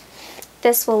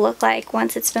this will look like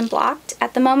once it's been blocked.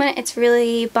 At the moment it's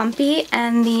really bumpy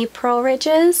and the purl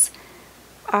ridges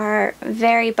are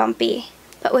very bumpy,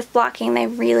 but with blocking they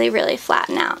really, really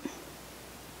flatten out.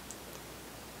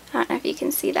 I don't know if you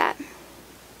can see that.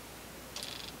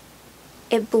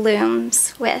 It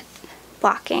blooms with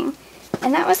blocking,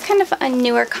 and that was kind of a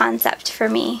newer concept for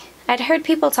me. I'd heard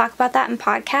people talk about that in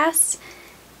podcasts,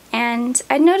 and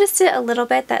I noticed it a little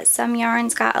bit that some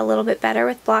yarns got a little bit better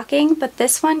with blocking, but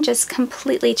this one just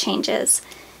completely changes.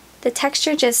 The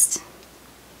texture just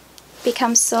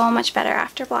becomes so much better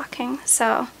after blocking,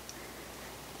 so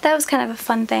that was kind of a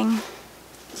fun thing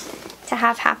to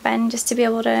have happen, just to be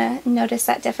able to notice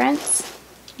that difference.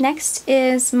 Next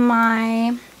is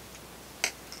my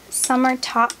summer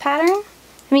top pattern.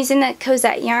 I'm using the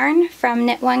Cosette yarn from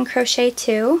Knit 1 Crochet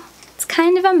 2. It's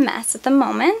kind of a mess at the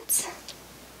moment.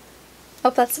 Oh,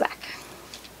 that's the back.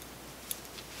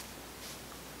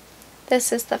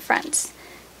 This is the front.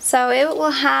 So it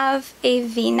will have a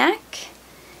V-neck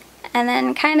and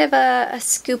then kind of a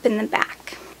scoop in the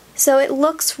back. So it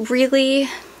looks really,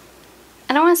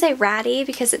 I don't want to say ratty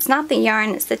because it's not the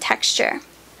yarn, it's the texture.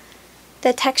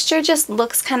 The texture just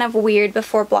looks kind of weird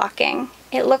before blocking.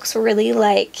 It looks really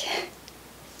like,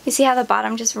 you see how the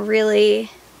bottom just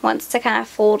really wants to kind of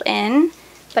fold in,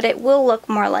 but it will look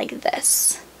more like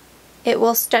this. It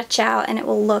will stretch out and it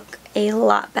will look a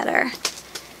lot better.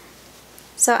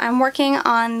 So I'm working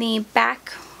on the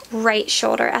back right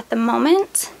shoulder at the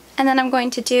moment, and then I'm going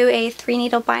to do a 3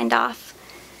 needle bind off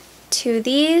to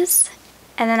these,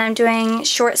 and then I'm doing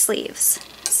short sleeves.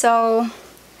 So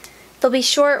they'll be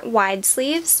short wide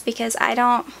sleeves because I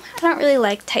don't really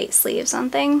like tight sleeves on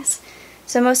things.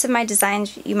 So most of my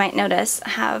designs, you might notice,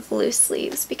 have loose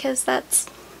sleeves because that's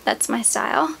my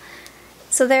style.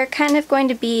 So they're kind of going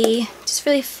to be just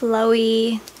really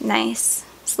flowy, nice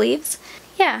sleeves.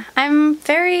 Yeah, I'm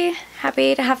very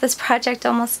happy to have this project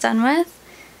almost done with.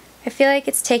 I feel like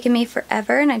it's taken me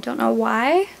forever and I don't know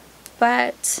why,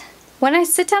 but when I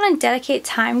sit down and dedicate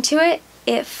time to it,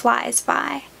 it flies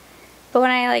by. But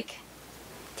when I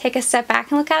take a step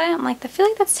back and look at it, I'm like, I feel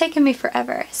like that's taken me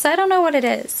forever. So I don't know what it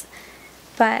is,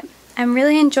 but I'm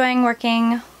really enjoying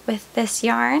working with this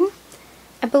yarn.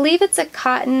 I believe it's a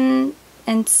cotton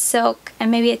and silk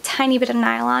and maybe a tiny bit of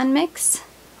nylon mix.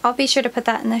 I'll be sure to put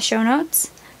that in the show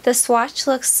notes. The swatch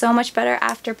looks so much better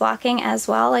after blocking as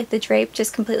well, like the drape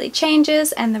just completely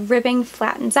changes and the ribbing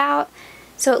flattens out.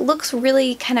 So it looks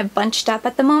really kind of bunched up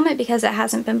at the moment because it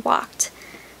hasn't been blocked.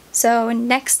 So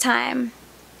next time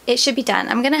it should be done.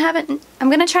 I'm gonna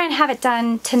try and have it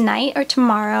done tonight or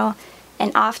tomorrow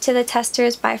and off to the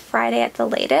testers by Friday at the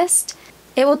latest.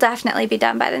 It will definitely be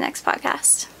done by the next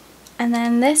podcast. And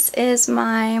then this is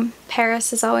my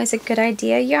Paris is Always a Good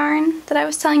Idea yarn that I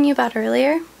was telling you about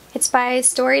earlier. It's by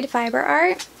Storied Fiber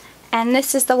Art, and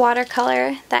this is the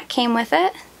watercolor that came with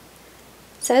it.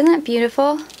 So isn't that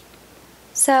beautiful?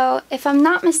 So if I'm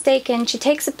not mistaken, she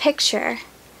takes a picture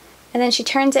and then she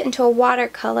turns it into a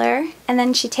watercolor, and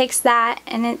then she takes that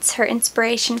and it's her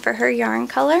inspiration for her yarn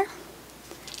color.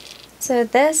 So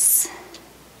this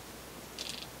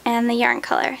and the yarn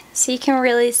color. So you can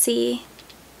really see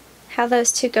how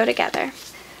those two go together.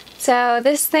 So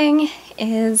this thing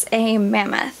is a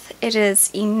mammoth. It is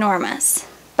enormous,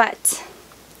 but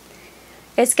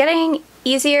it's getting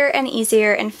easier and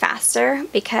easier and faster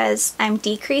because I'm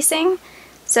decreasing.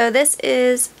 So this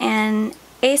is an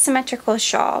asymmetrical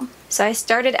shawl. So I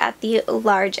started at the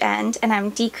large end and I'm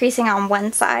decreasing on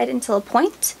one side until a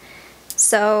point.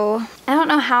 So I don't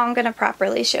know how I'm going to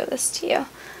properly show this to you.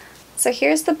 So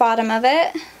here's the bottom of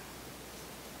it.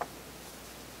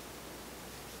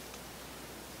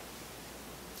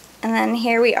 And then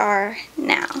here we are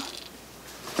now.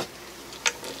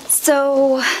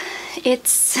 So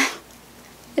it's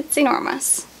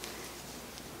enormous.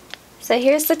 So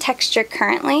here's the texture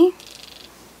currently.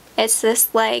 It's this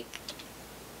I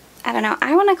don't know,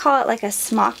 I want to call it like a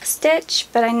smock stitch,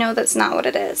 but I know that's not what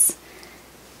it is.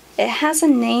 It has a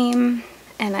name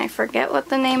and I forget what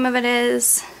the name of it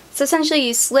is. So essentially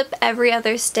you slip every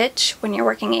other stitch when you're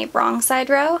working a wrong side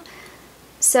row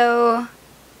so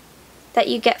that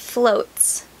you get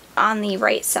floats on the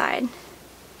right side.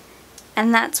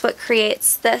 and that's what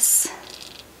creates this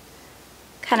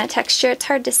kind of texture. It's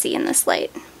hard to see in this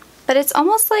light, but it's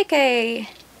almost like a,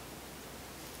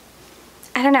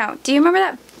 I don't know, do you remember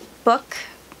that book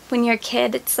when you're a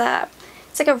kid? It's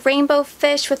like a rainbow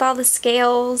fish with all the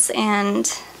scales,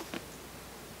 and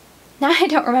now I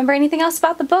don't remember anything else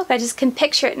about the book. I just can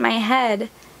picture it in my head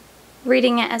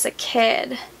reading it as a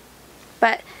kid.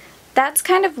 But that's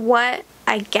kind of what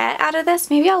I get out of this.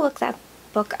 Maybe I'll look that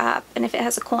book up, and if it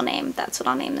has a cool name, that's what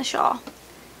I'll name the shawl.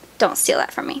 Don't steal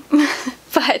that from me.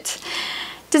 But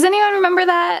does anyone remember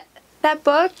that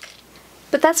book?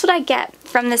 But that's what I get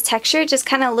from this texture. It just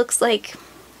kind of looks like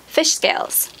fish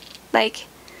scales, like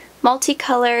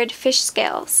multicolored fish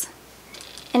scales.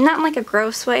 And not in like a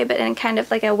gross way, but in kind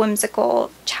of like a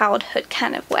whimsical childhood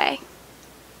kind of way.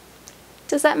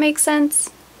 Does that make sense?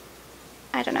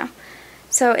 I don't know.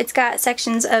 So it's got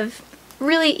sections of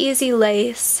really easy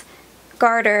lace,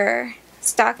 garter,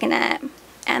 stockinette,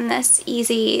 and this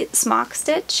easy smock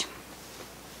stitch,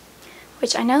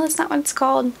 which I know that's not what it's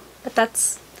called, but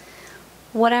that's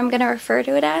what I'm going to refer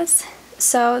to it as.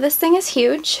 So this thing is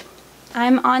huge.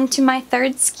 I'm on to my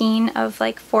third skein of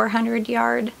like 400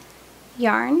 yard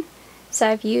yarn. So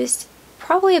I've used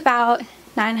probably about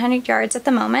 900 yards at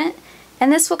the moment.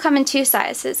 And this will come in two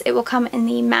sizes. It will come in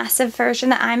the massive version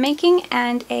that I'm making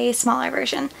and a smaller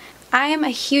version. I am a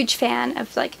huge fan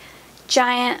of like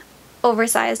giant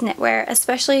oversized knitwear,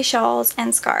 especially shawls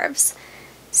and scarves.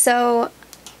 So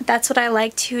that's what I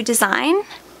like to design.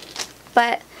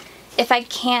 But if I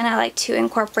can, I like to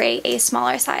incorporate a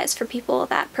smaller size for people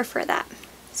that prefer that.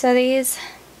 So these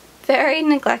very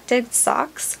neglected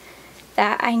socks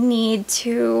that I need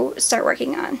to start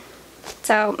working on.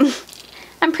 So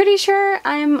I'm pretty sure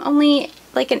I'm only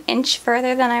like an inch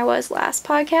further than I was last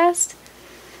podcast.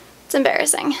 It's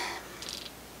embarrassing.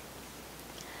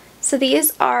 So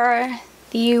these are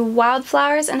the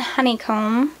Wildflowers and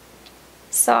Honeycomb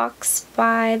socks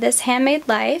by This Handmade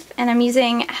Life, and I'm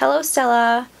using Hello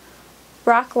Stella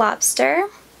Rock Lobster,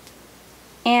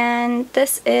 and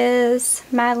this is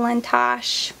Madeline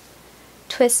Tosh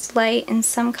Twist Light in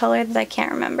some color that I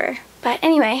can't remember. But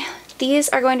anyway, these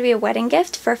are going to be a wedding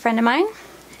gift for a friend of mine,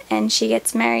 and she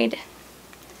gets married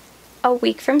a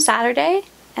week from Saturday,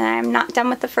 and I'm not done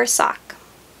with the first sock.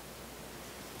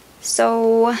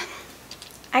 So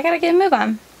I gotta get a move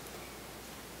on.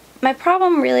 My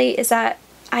problem really is that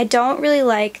I don't really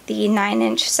like the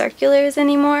 9-inch circulars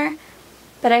anymore,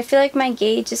 but I feel like my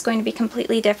gauge is going to be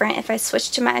completely different if I switch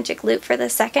to Magic Loop for the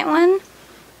second one.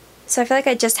 So I feel like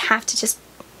I just have to just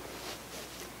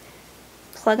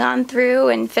plug on through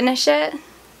and finish it.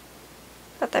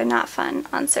 But they're not fun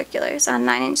on circulars, on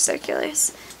 9-inch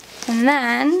circulars. And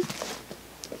then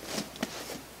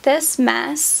this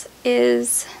mess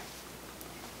is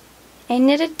a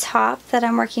knitted top that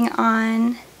I'm working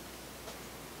on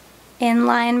in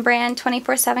Lion Brand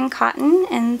 24/7 cotton,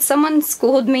 and someone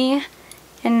schooled me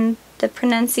in the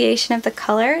pronunciation of the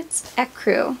color. It's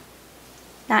ecru,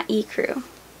 not ecru.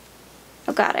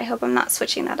 Oh god, I hope I'm not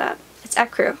switching that up. It's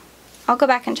ecru. I'll go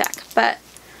back and check, but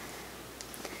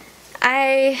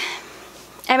I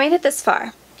made it this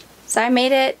far. So I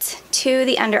made it to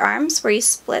the underarms, where you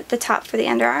split the top for the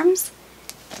underarms,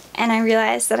 and I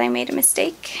realized that I made a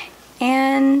mistake.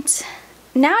 And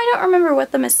now I don't remember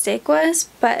what the mistake was,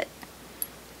 but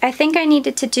I think I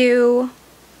needed to do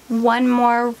one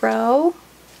more row,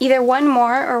 either one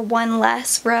more or one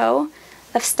less row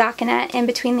of stockinette in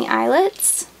between the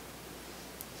eyelets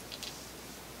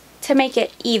to make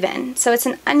it even. So it's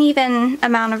an uneven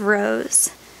amount of rows.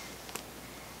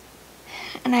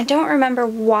 And I don't remember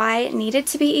why it needed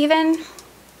to be even,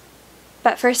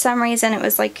 but for some reason it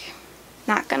was like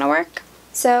not gonna work.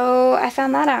 So I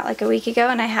found that out like a week ago,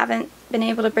 and I haven't been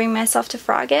able to bring myself to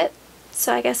frog it.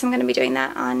 So I guess I'm gonna be doing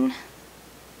that on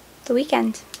the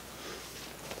weekend.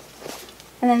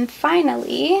 And then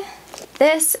finally,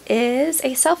 this is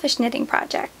a selfish knitting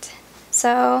project.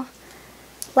 So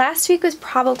last week was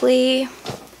probably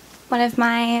one of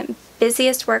my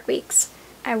busiest work weeks.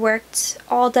 I worked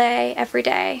all day, every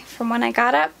day, from when I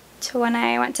got up to when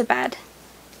I went to bed.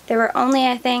 There were only,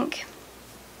 I think,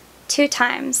 2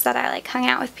 times that I like hung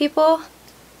out with people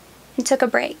and took a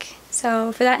break.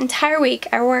 So for that entire week,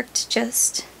 I worked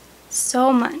just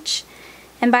so much.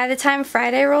 And by the time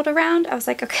Friday rolled around, I was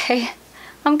like, okay,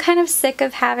 I'm kind of sick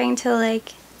of having to like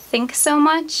think so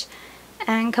much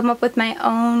and come up with my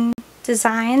own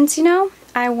designs, you know?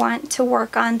 I want to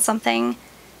work on something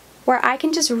where I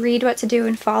can just read what to do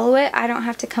and follow it. I don't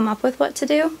have to come up with what to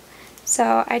do.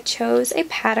 So I chose a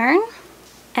pattern,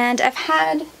 and I've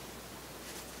had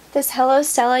this Hello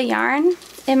Stella yarn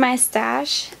in my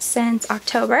stash since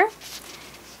October.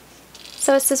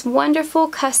 So it's this wonderful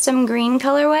custom green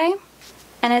colorway,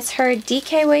 and it's her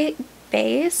DK weight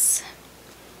base.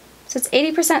 So it's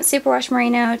 80% superwash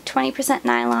merino, 20%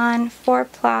 nylon,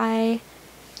 4-ply,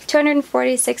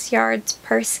 246 yards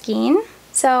per skein.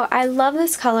 So I love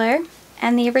this color,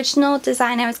 and the original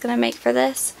design I was going to make for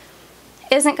this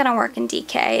isn't going to work in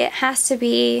DK. It has to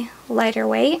be lighter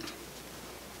weight.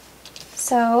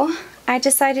 So I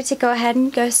decided to go ahead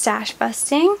and go stash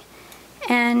busting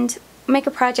and make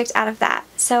a project out of that.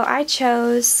 So I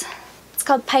chose, it's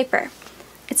called Piper.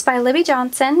 It's by Libby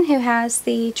Johnson, who has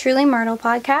the Truly Myrtle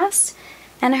podcast,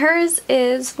 and hers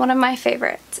is one of my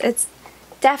favorites. It's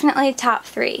definitely top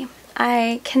 3.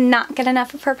 I cannot get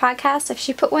enough of her podcast. If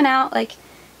she put one out like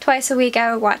twice a week,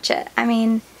 I would watch it. I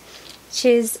mean,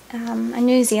 she's a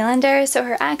New Zealander, so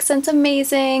her accent's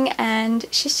amazing, and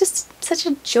she's just such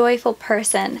a joyful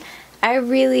person. I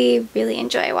really, really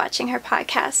enjoy watching her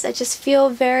podcast. I just feel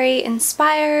very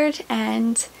inspired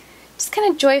and just kind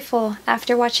of joyful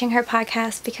after watching her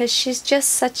podcast, because she's just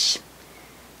such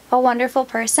a wonderful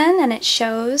person, and it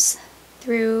shows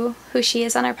through who she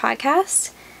is on her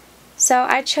podcast. So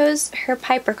I chose her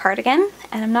Piper cardigan,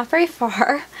 and I'm not very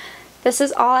far. This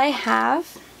is all I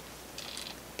have,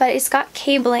 but it's got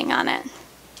cabling on it.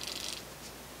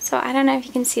 So I don't know if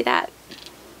you can see that.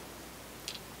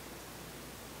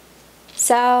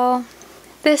 So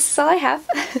this is all I have.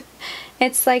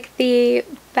 It's like the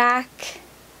back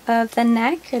of the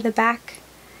neck, or the back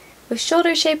with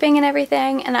shoulder shaping and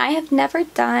everything, and I have never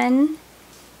done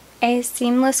a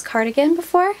seamless cardigan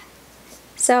before.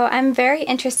 So I'm very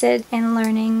interested in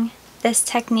learning this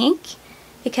technique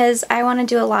because I want to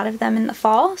do a lot of them in the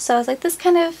fall. So I was like, this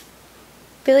kind of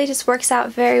really just works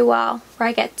out very well, where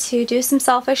I get to do some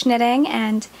selfish knitting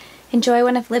and enjoy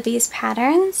one of Libby's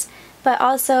patterns, but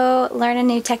also learn a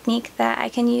new technique that I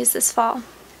can use this fall.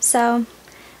 So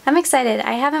I'm excited.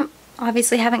 I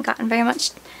obviously haven't gotten very much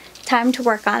time to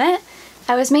work on it.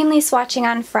 I was mainly swatching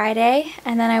on Friday,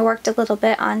 and then I worked a little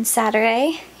bit on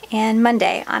Saturday and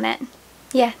Monday on it.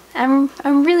 Yeah, I'm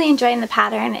really enjoying the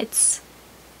pattern.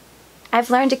 I've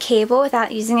learned to cable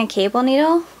without using a cable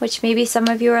needle, which maybe some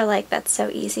of you are like, that's so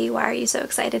easy, why are you so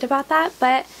excited about that?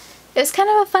 But it was kind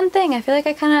of a fun thing. I feel like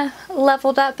I kind of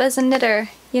leveled up as a knitter,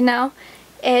 you know?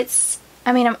 I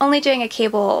mean, I'm only doing a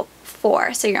cable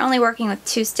 4, so you're only working with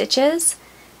 2 stitches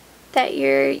that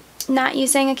you're not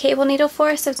using a cable needle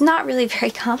for, so it's not really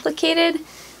very complicated.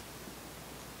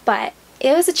 But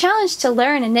it was a challenge to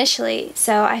learn initially,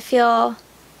 so I feel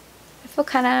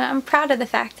kind of, I'm proud of the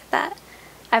fact that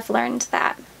I've learned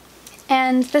that.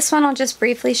 And this one I'll just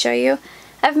briefly show you.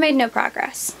 I've made no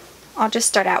progress. I'll just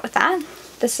start out with that.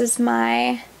 This is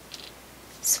my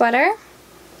sweater.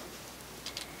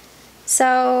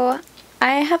 So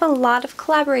I have a lot of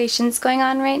collaborations going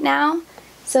on right now,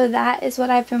 so that is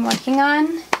what I've been working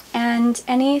on, and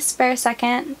any spare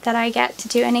second that I get to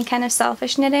do any kind of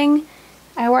selfish knitting,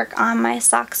 I work on my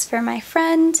socks for my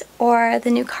friend or the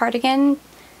new cardigan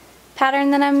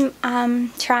pattern that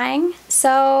I'm trying.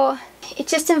 So it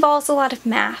just involves a lot of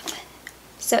math.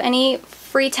 So any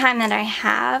free time that I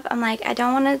have, I'm like, I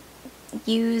don't want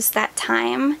to use that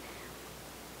time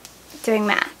doing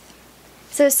math.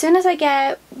 So as soon as I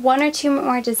get 1 or 2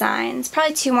 more designs,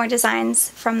 probably 2 more designs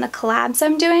from the collabs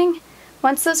I'm doing,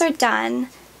 once those are done,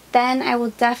 then I will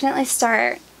definitely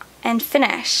start and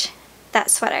finish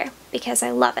that sweater because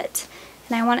I love it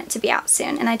and I want it to be out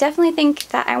soon. And I definitely think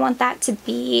that I want that to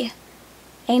be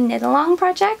a knit along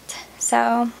project.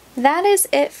 So that is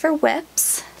it for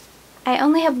whips. I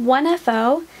only have 1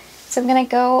 FO, so I'm gonna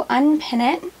go unpin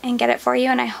it and get it for you,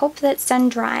 and I hope that it's done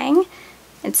drying.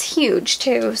 It's huge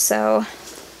too, so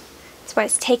that's why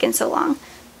it's taken so long,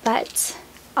 but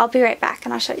I'll be right back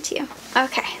and I'll show it to you.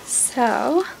 Okay,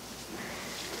 so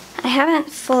I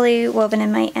haven't fully woven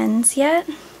in my ends yet,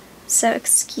 so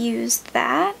excuse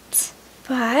that,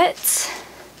 but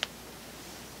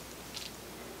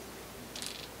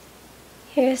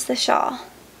here's the shawl.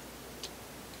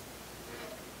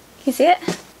 Can you see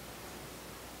it?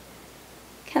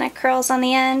 Kind of curls on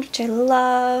the end, which I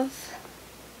love.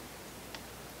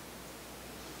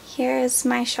 Here's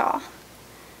my shawl.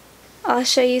 I'll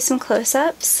show you some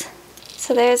close-ups.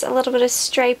 So there's a little bit of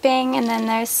striping, and then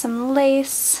there's some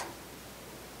lace.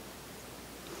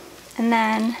 And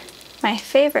then my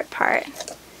favorite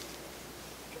part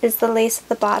is the lace at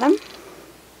the bottom.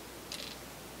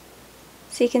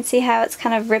 So you can see how it's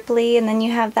kind of ripply, and then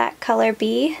you have that color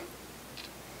B.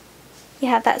 You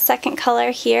have that second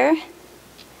color here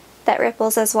that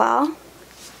ripples as well.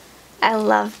 I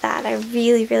love that. I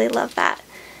really, really love that.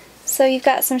 So you've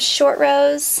got some short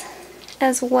rows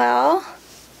as well.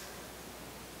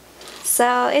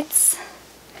 So it's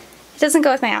doesn't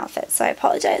go with my outfit, so I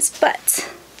apologize, but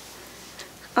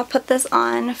I'll put this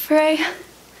on for a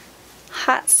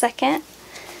hot second,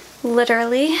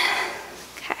 literally.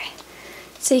 Okay,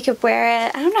 so you could wear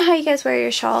it. I don't know how you guys wear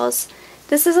your shawls.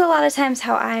 This is a lot of times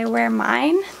how I wear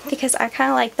mine, because I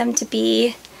kind of like them to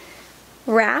be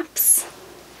wraps.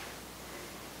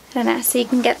 I don't know, so you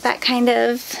can get that kind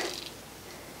of,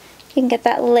 you can get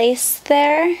that lace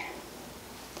there,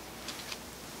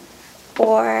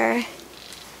 or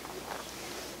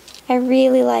I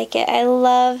really like it. I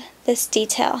love this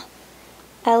detail.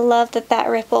 I love that that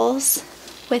ripples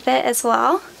with it as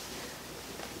well.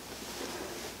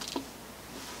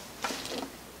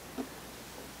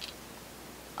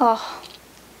 Oh,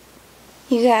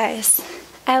 you guys,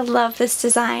 I love this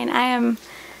design. I am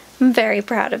very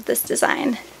proud of this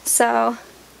design. So,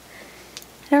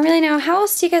 I don't really know. How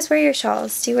else do you guys wear your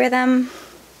shawls? Do you wear them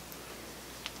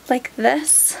like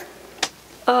this?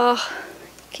 Oh,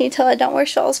 can you tell I don't wear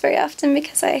shawls very often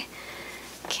because I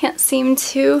can't seem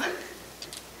to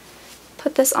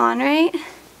put this on right?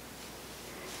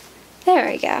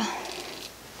 There we go.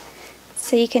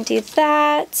 So you can do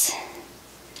that.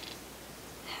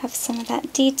 Have some of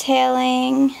that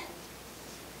detailing.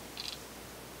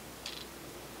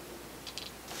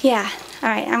 Yeah,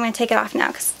 alright, I'm going to take it off now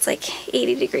because it's like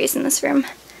 80 degrees in this room.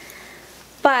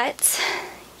 But,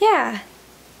 yeah,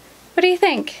 what do you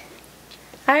think?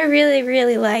 I really,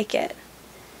 really like it.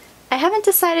 I haven't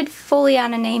decided fully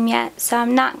on a name yet, so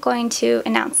I'm not going to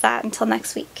announce that until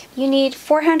next week. You need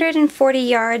 440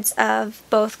 yards of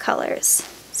both colors,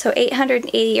 so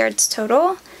 880 yards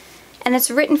total, and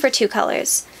it's written for 2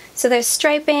 colors. So there's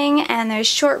striping and there's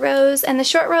short rows, and the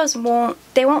short rows won't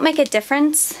make a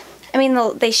difference. I mean,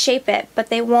 they shape it, but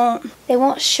they won't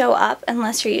show up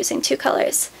unless you're using 2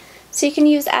 colors. So you can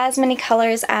use as many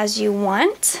colors as you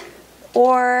want,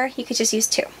 or you could just use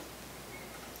 2.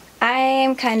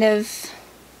 I'm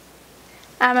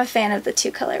a fan of the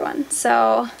 2 color one.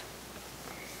 So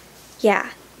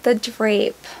yeah, the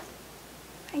drape,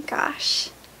 my gosh.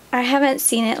 I haven't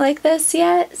seen it like this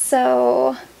yet,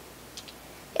 so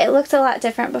it looked a lot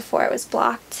different before it was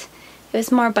blocked. It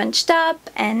was more bunched up,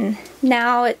 and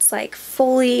now it's like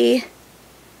fully,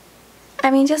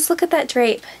 I mean, just look at that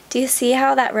drape. Do you see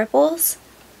how that ripples?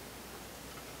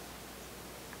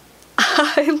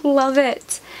 I love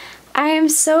it. I am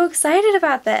so excited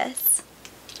about this.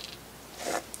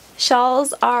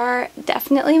 Shawls are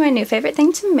definitely my new favorite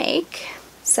thing to make,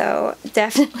 so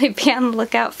definitely be on the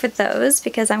lookout for those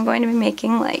because I'm going to be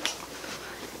making like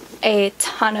a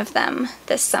ton of them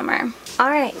this summer.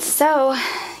 Alright, so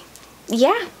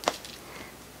yeah,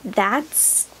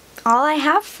 that's all I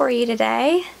have for you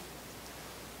today.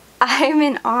 I'm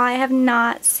in awe. I have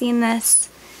not seen this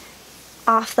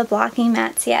off the blocking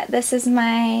mats yet. This is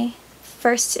my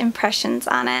first impressions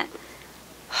on it.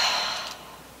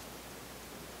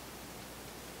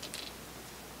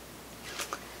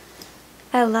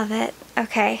 I love it.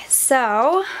 Okay,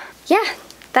 so yeah,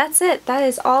 that's it. That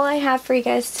is all I have for you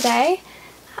guys today.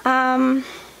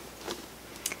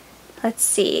 Let's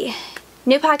see.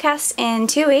 New podcast in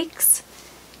 2 weeks.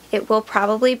 It will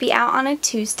probably be out on a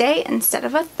Tuesday instead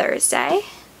of a Thursday.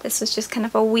 This was just kind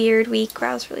of a weird week where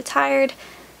I was really tired,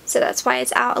 so that's why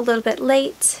it's out a little bit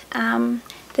late.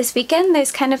 This weekend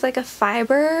there's kind of like a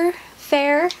fiber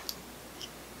fair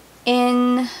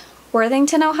in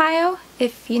Worthington, Ohio,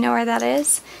 if you know where that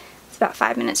is. It's about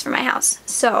 5 minutes from my house.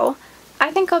 So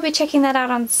I think I'll be checking that out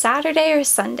on Saturday or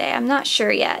Sunday. I'm not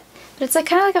sure yet. But it's like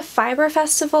kind of like a fiber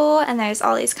festival, and there's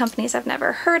all these companies I've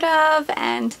never heard of,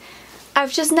 and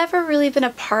I've just never really been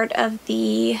a part of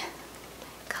the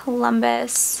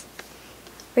Columbus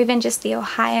or even just the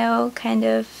Ohio kind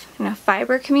of,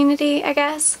 fiber community, I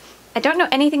guess. I don't know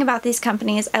anything about these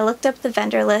companies. I looked up the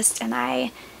vendor list, and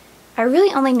I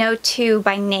really only know 2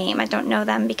 by name. I don't know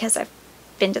them because I've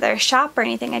been to their shop or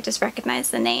anything. I just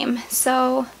recognize the name.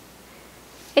 So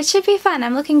it should be fun.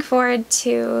 I'm looking forward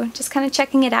to just kind of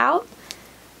checking it out.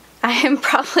 I am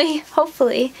probably,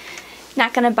 hopefully,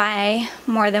 not going to buy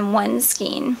more than 1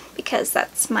 skein because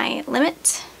that's my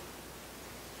limit,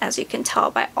 as you can tell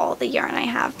by all the yarn I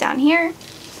have down here.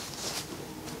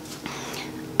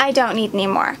 I don't need any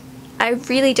more. I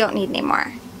really don't need any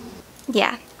more.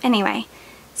 Yeah, anyway.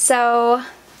 So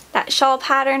that shawl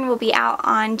pattern will be out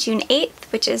on June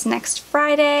 8th, which is next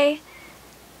Friday,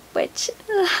 which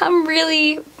I'm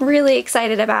really, really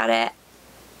excited about it.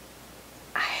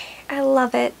 I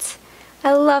love it.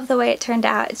 I love the way it turned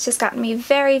out. It's just gotten me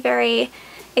very, very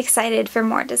excited for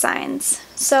more designs.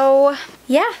 So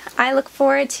yeah, I look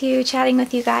forward to chatting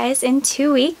with you guys in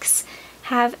 2 weeks.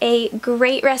 Have a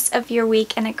great rest of your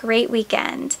week and a great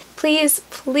weekend. Please,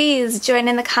 please join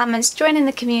in the comments, join in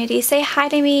the community, say hi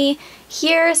to me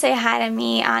here, say hi to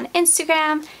me on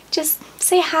Instagram. Just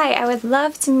say hi. I would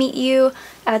love to meet you.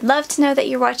 I would love to know that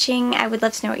you're watching. I would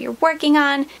love to know what you're working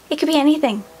on. It could be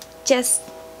anything. Just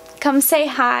come say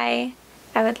hi.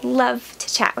 I would love to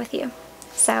chat with you.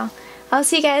 So I'll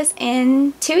see you guys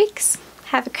in 2 weeks.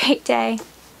 Have a great day.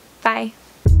 Bye.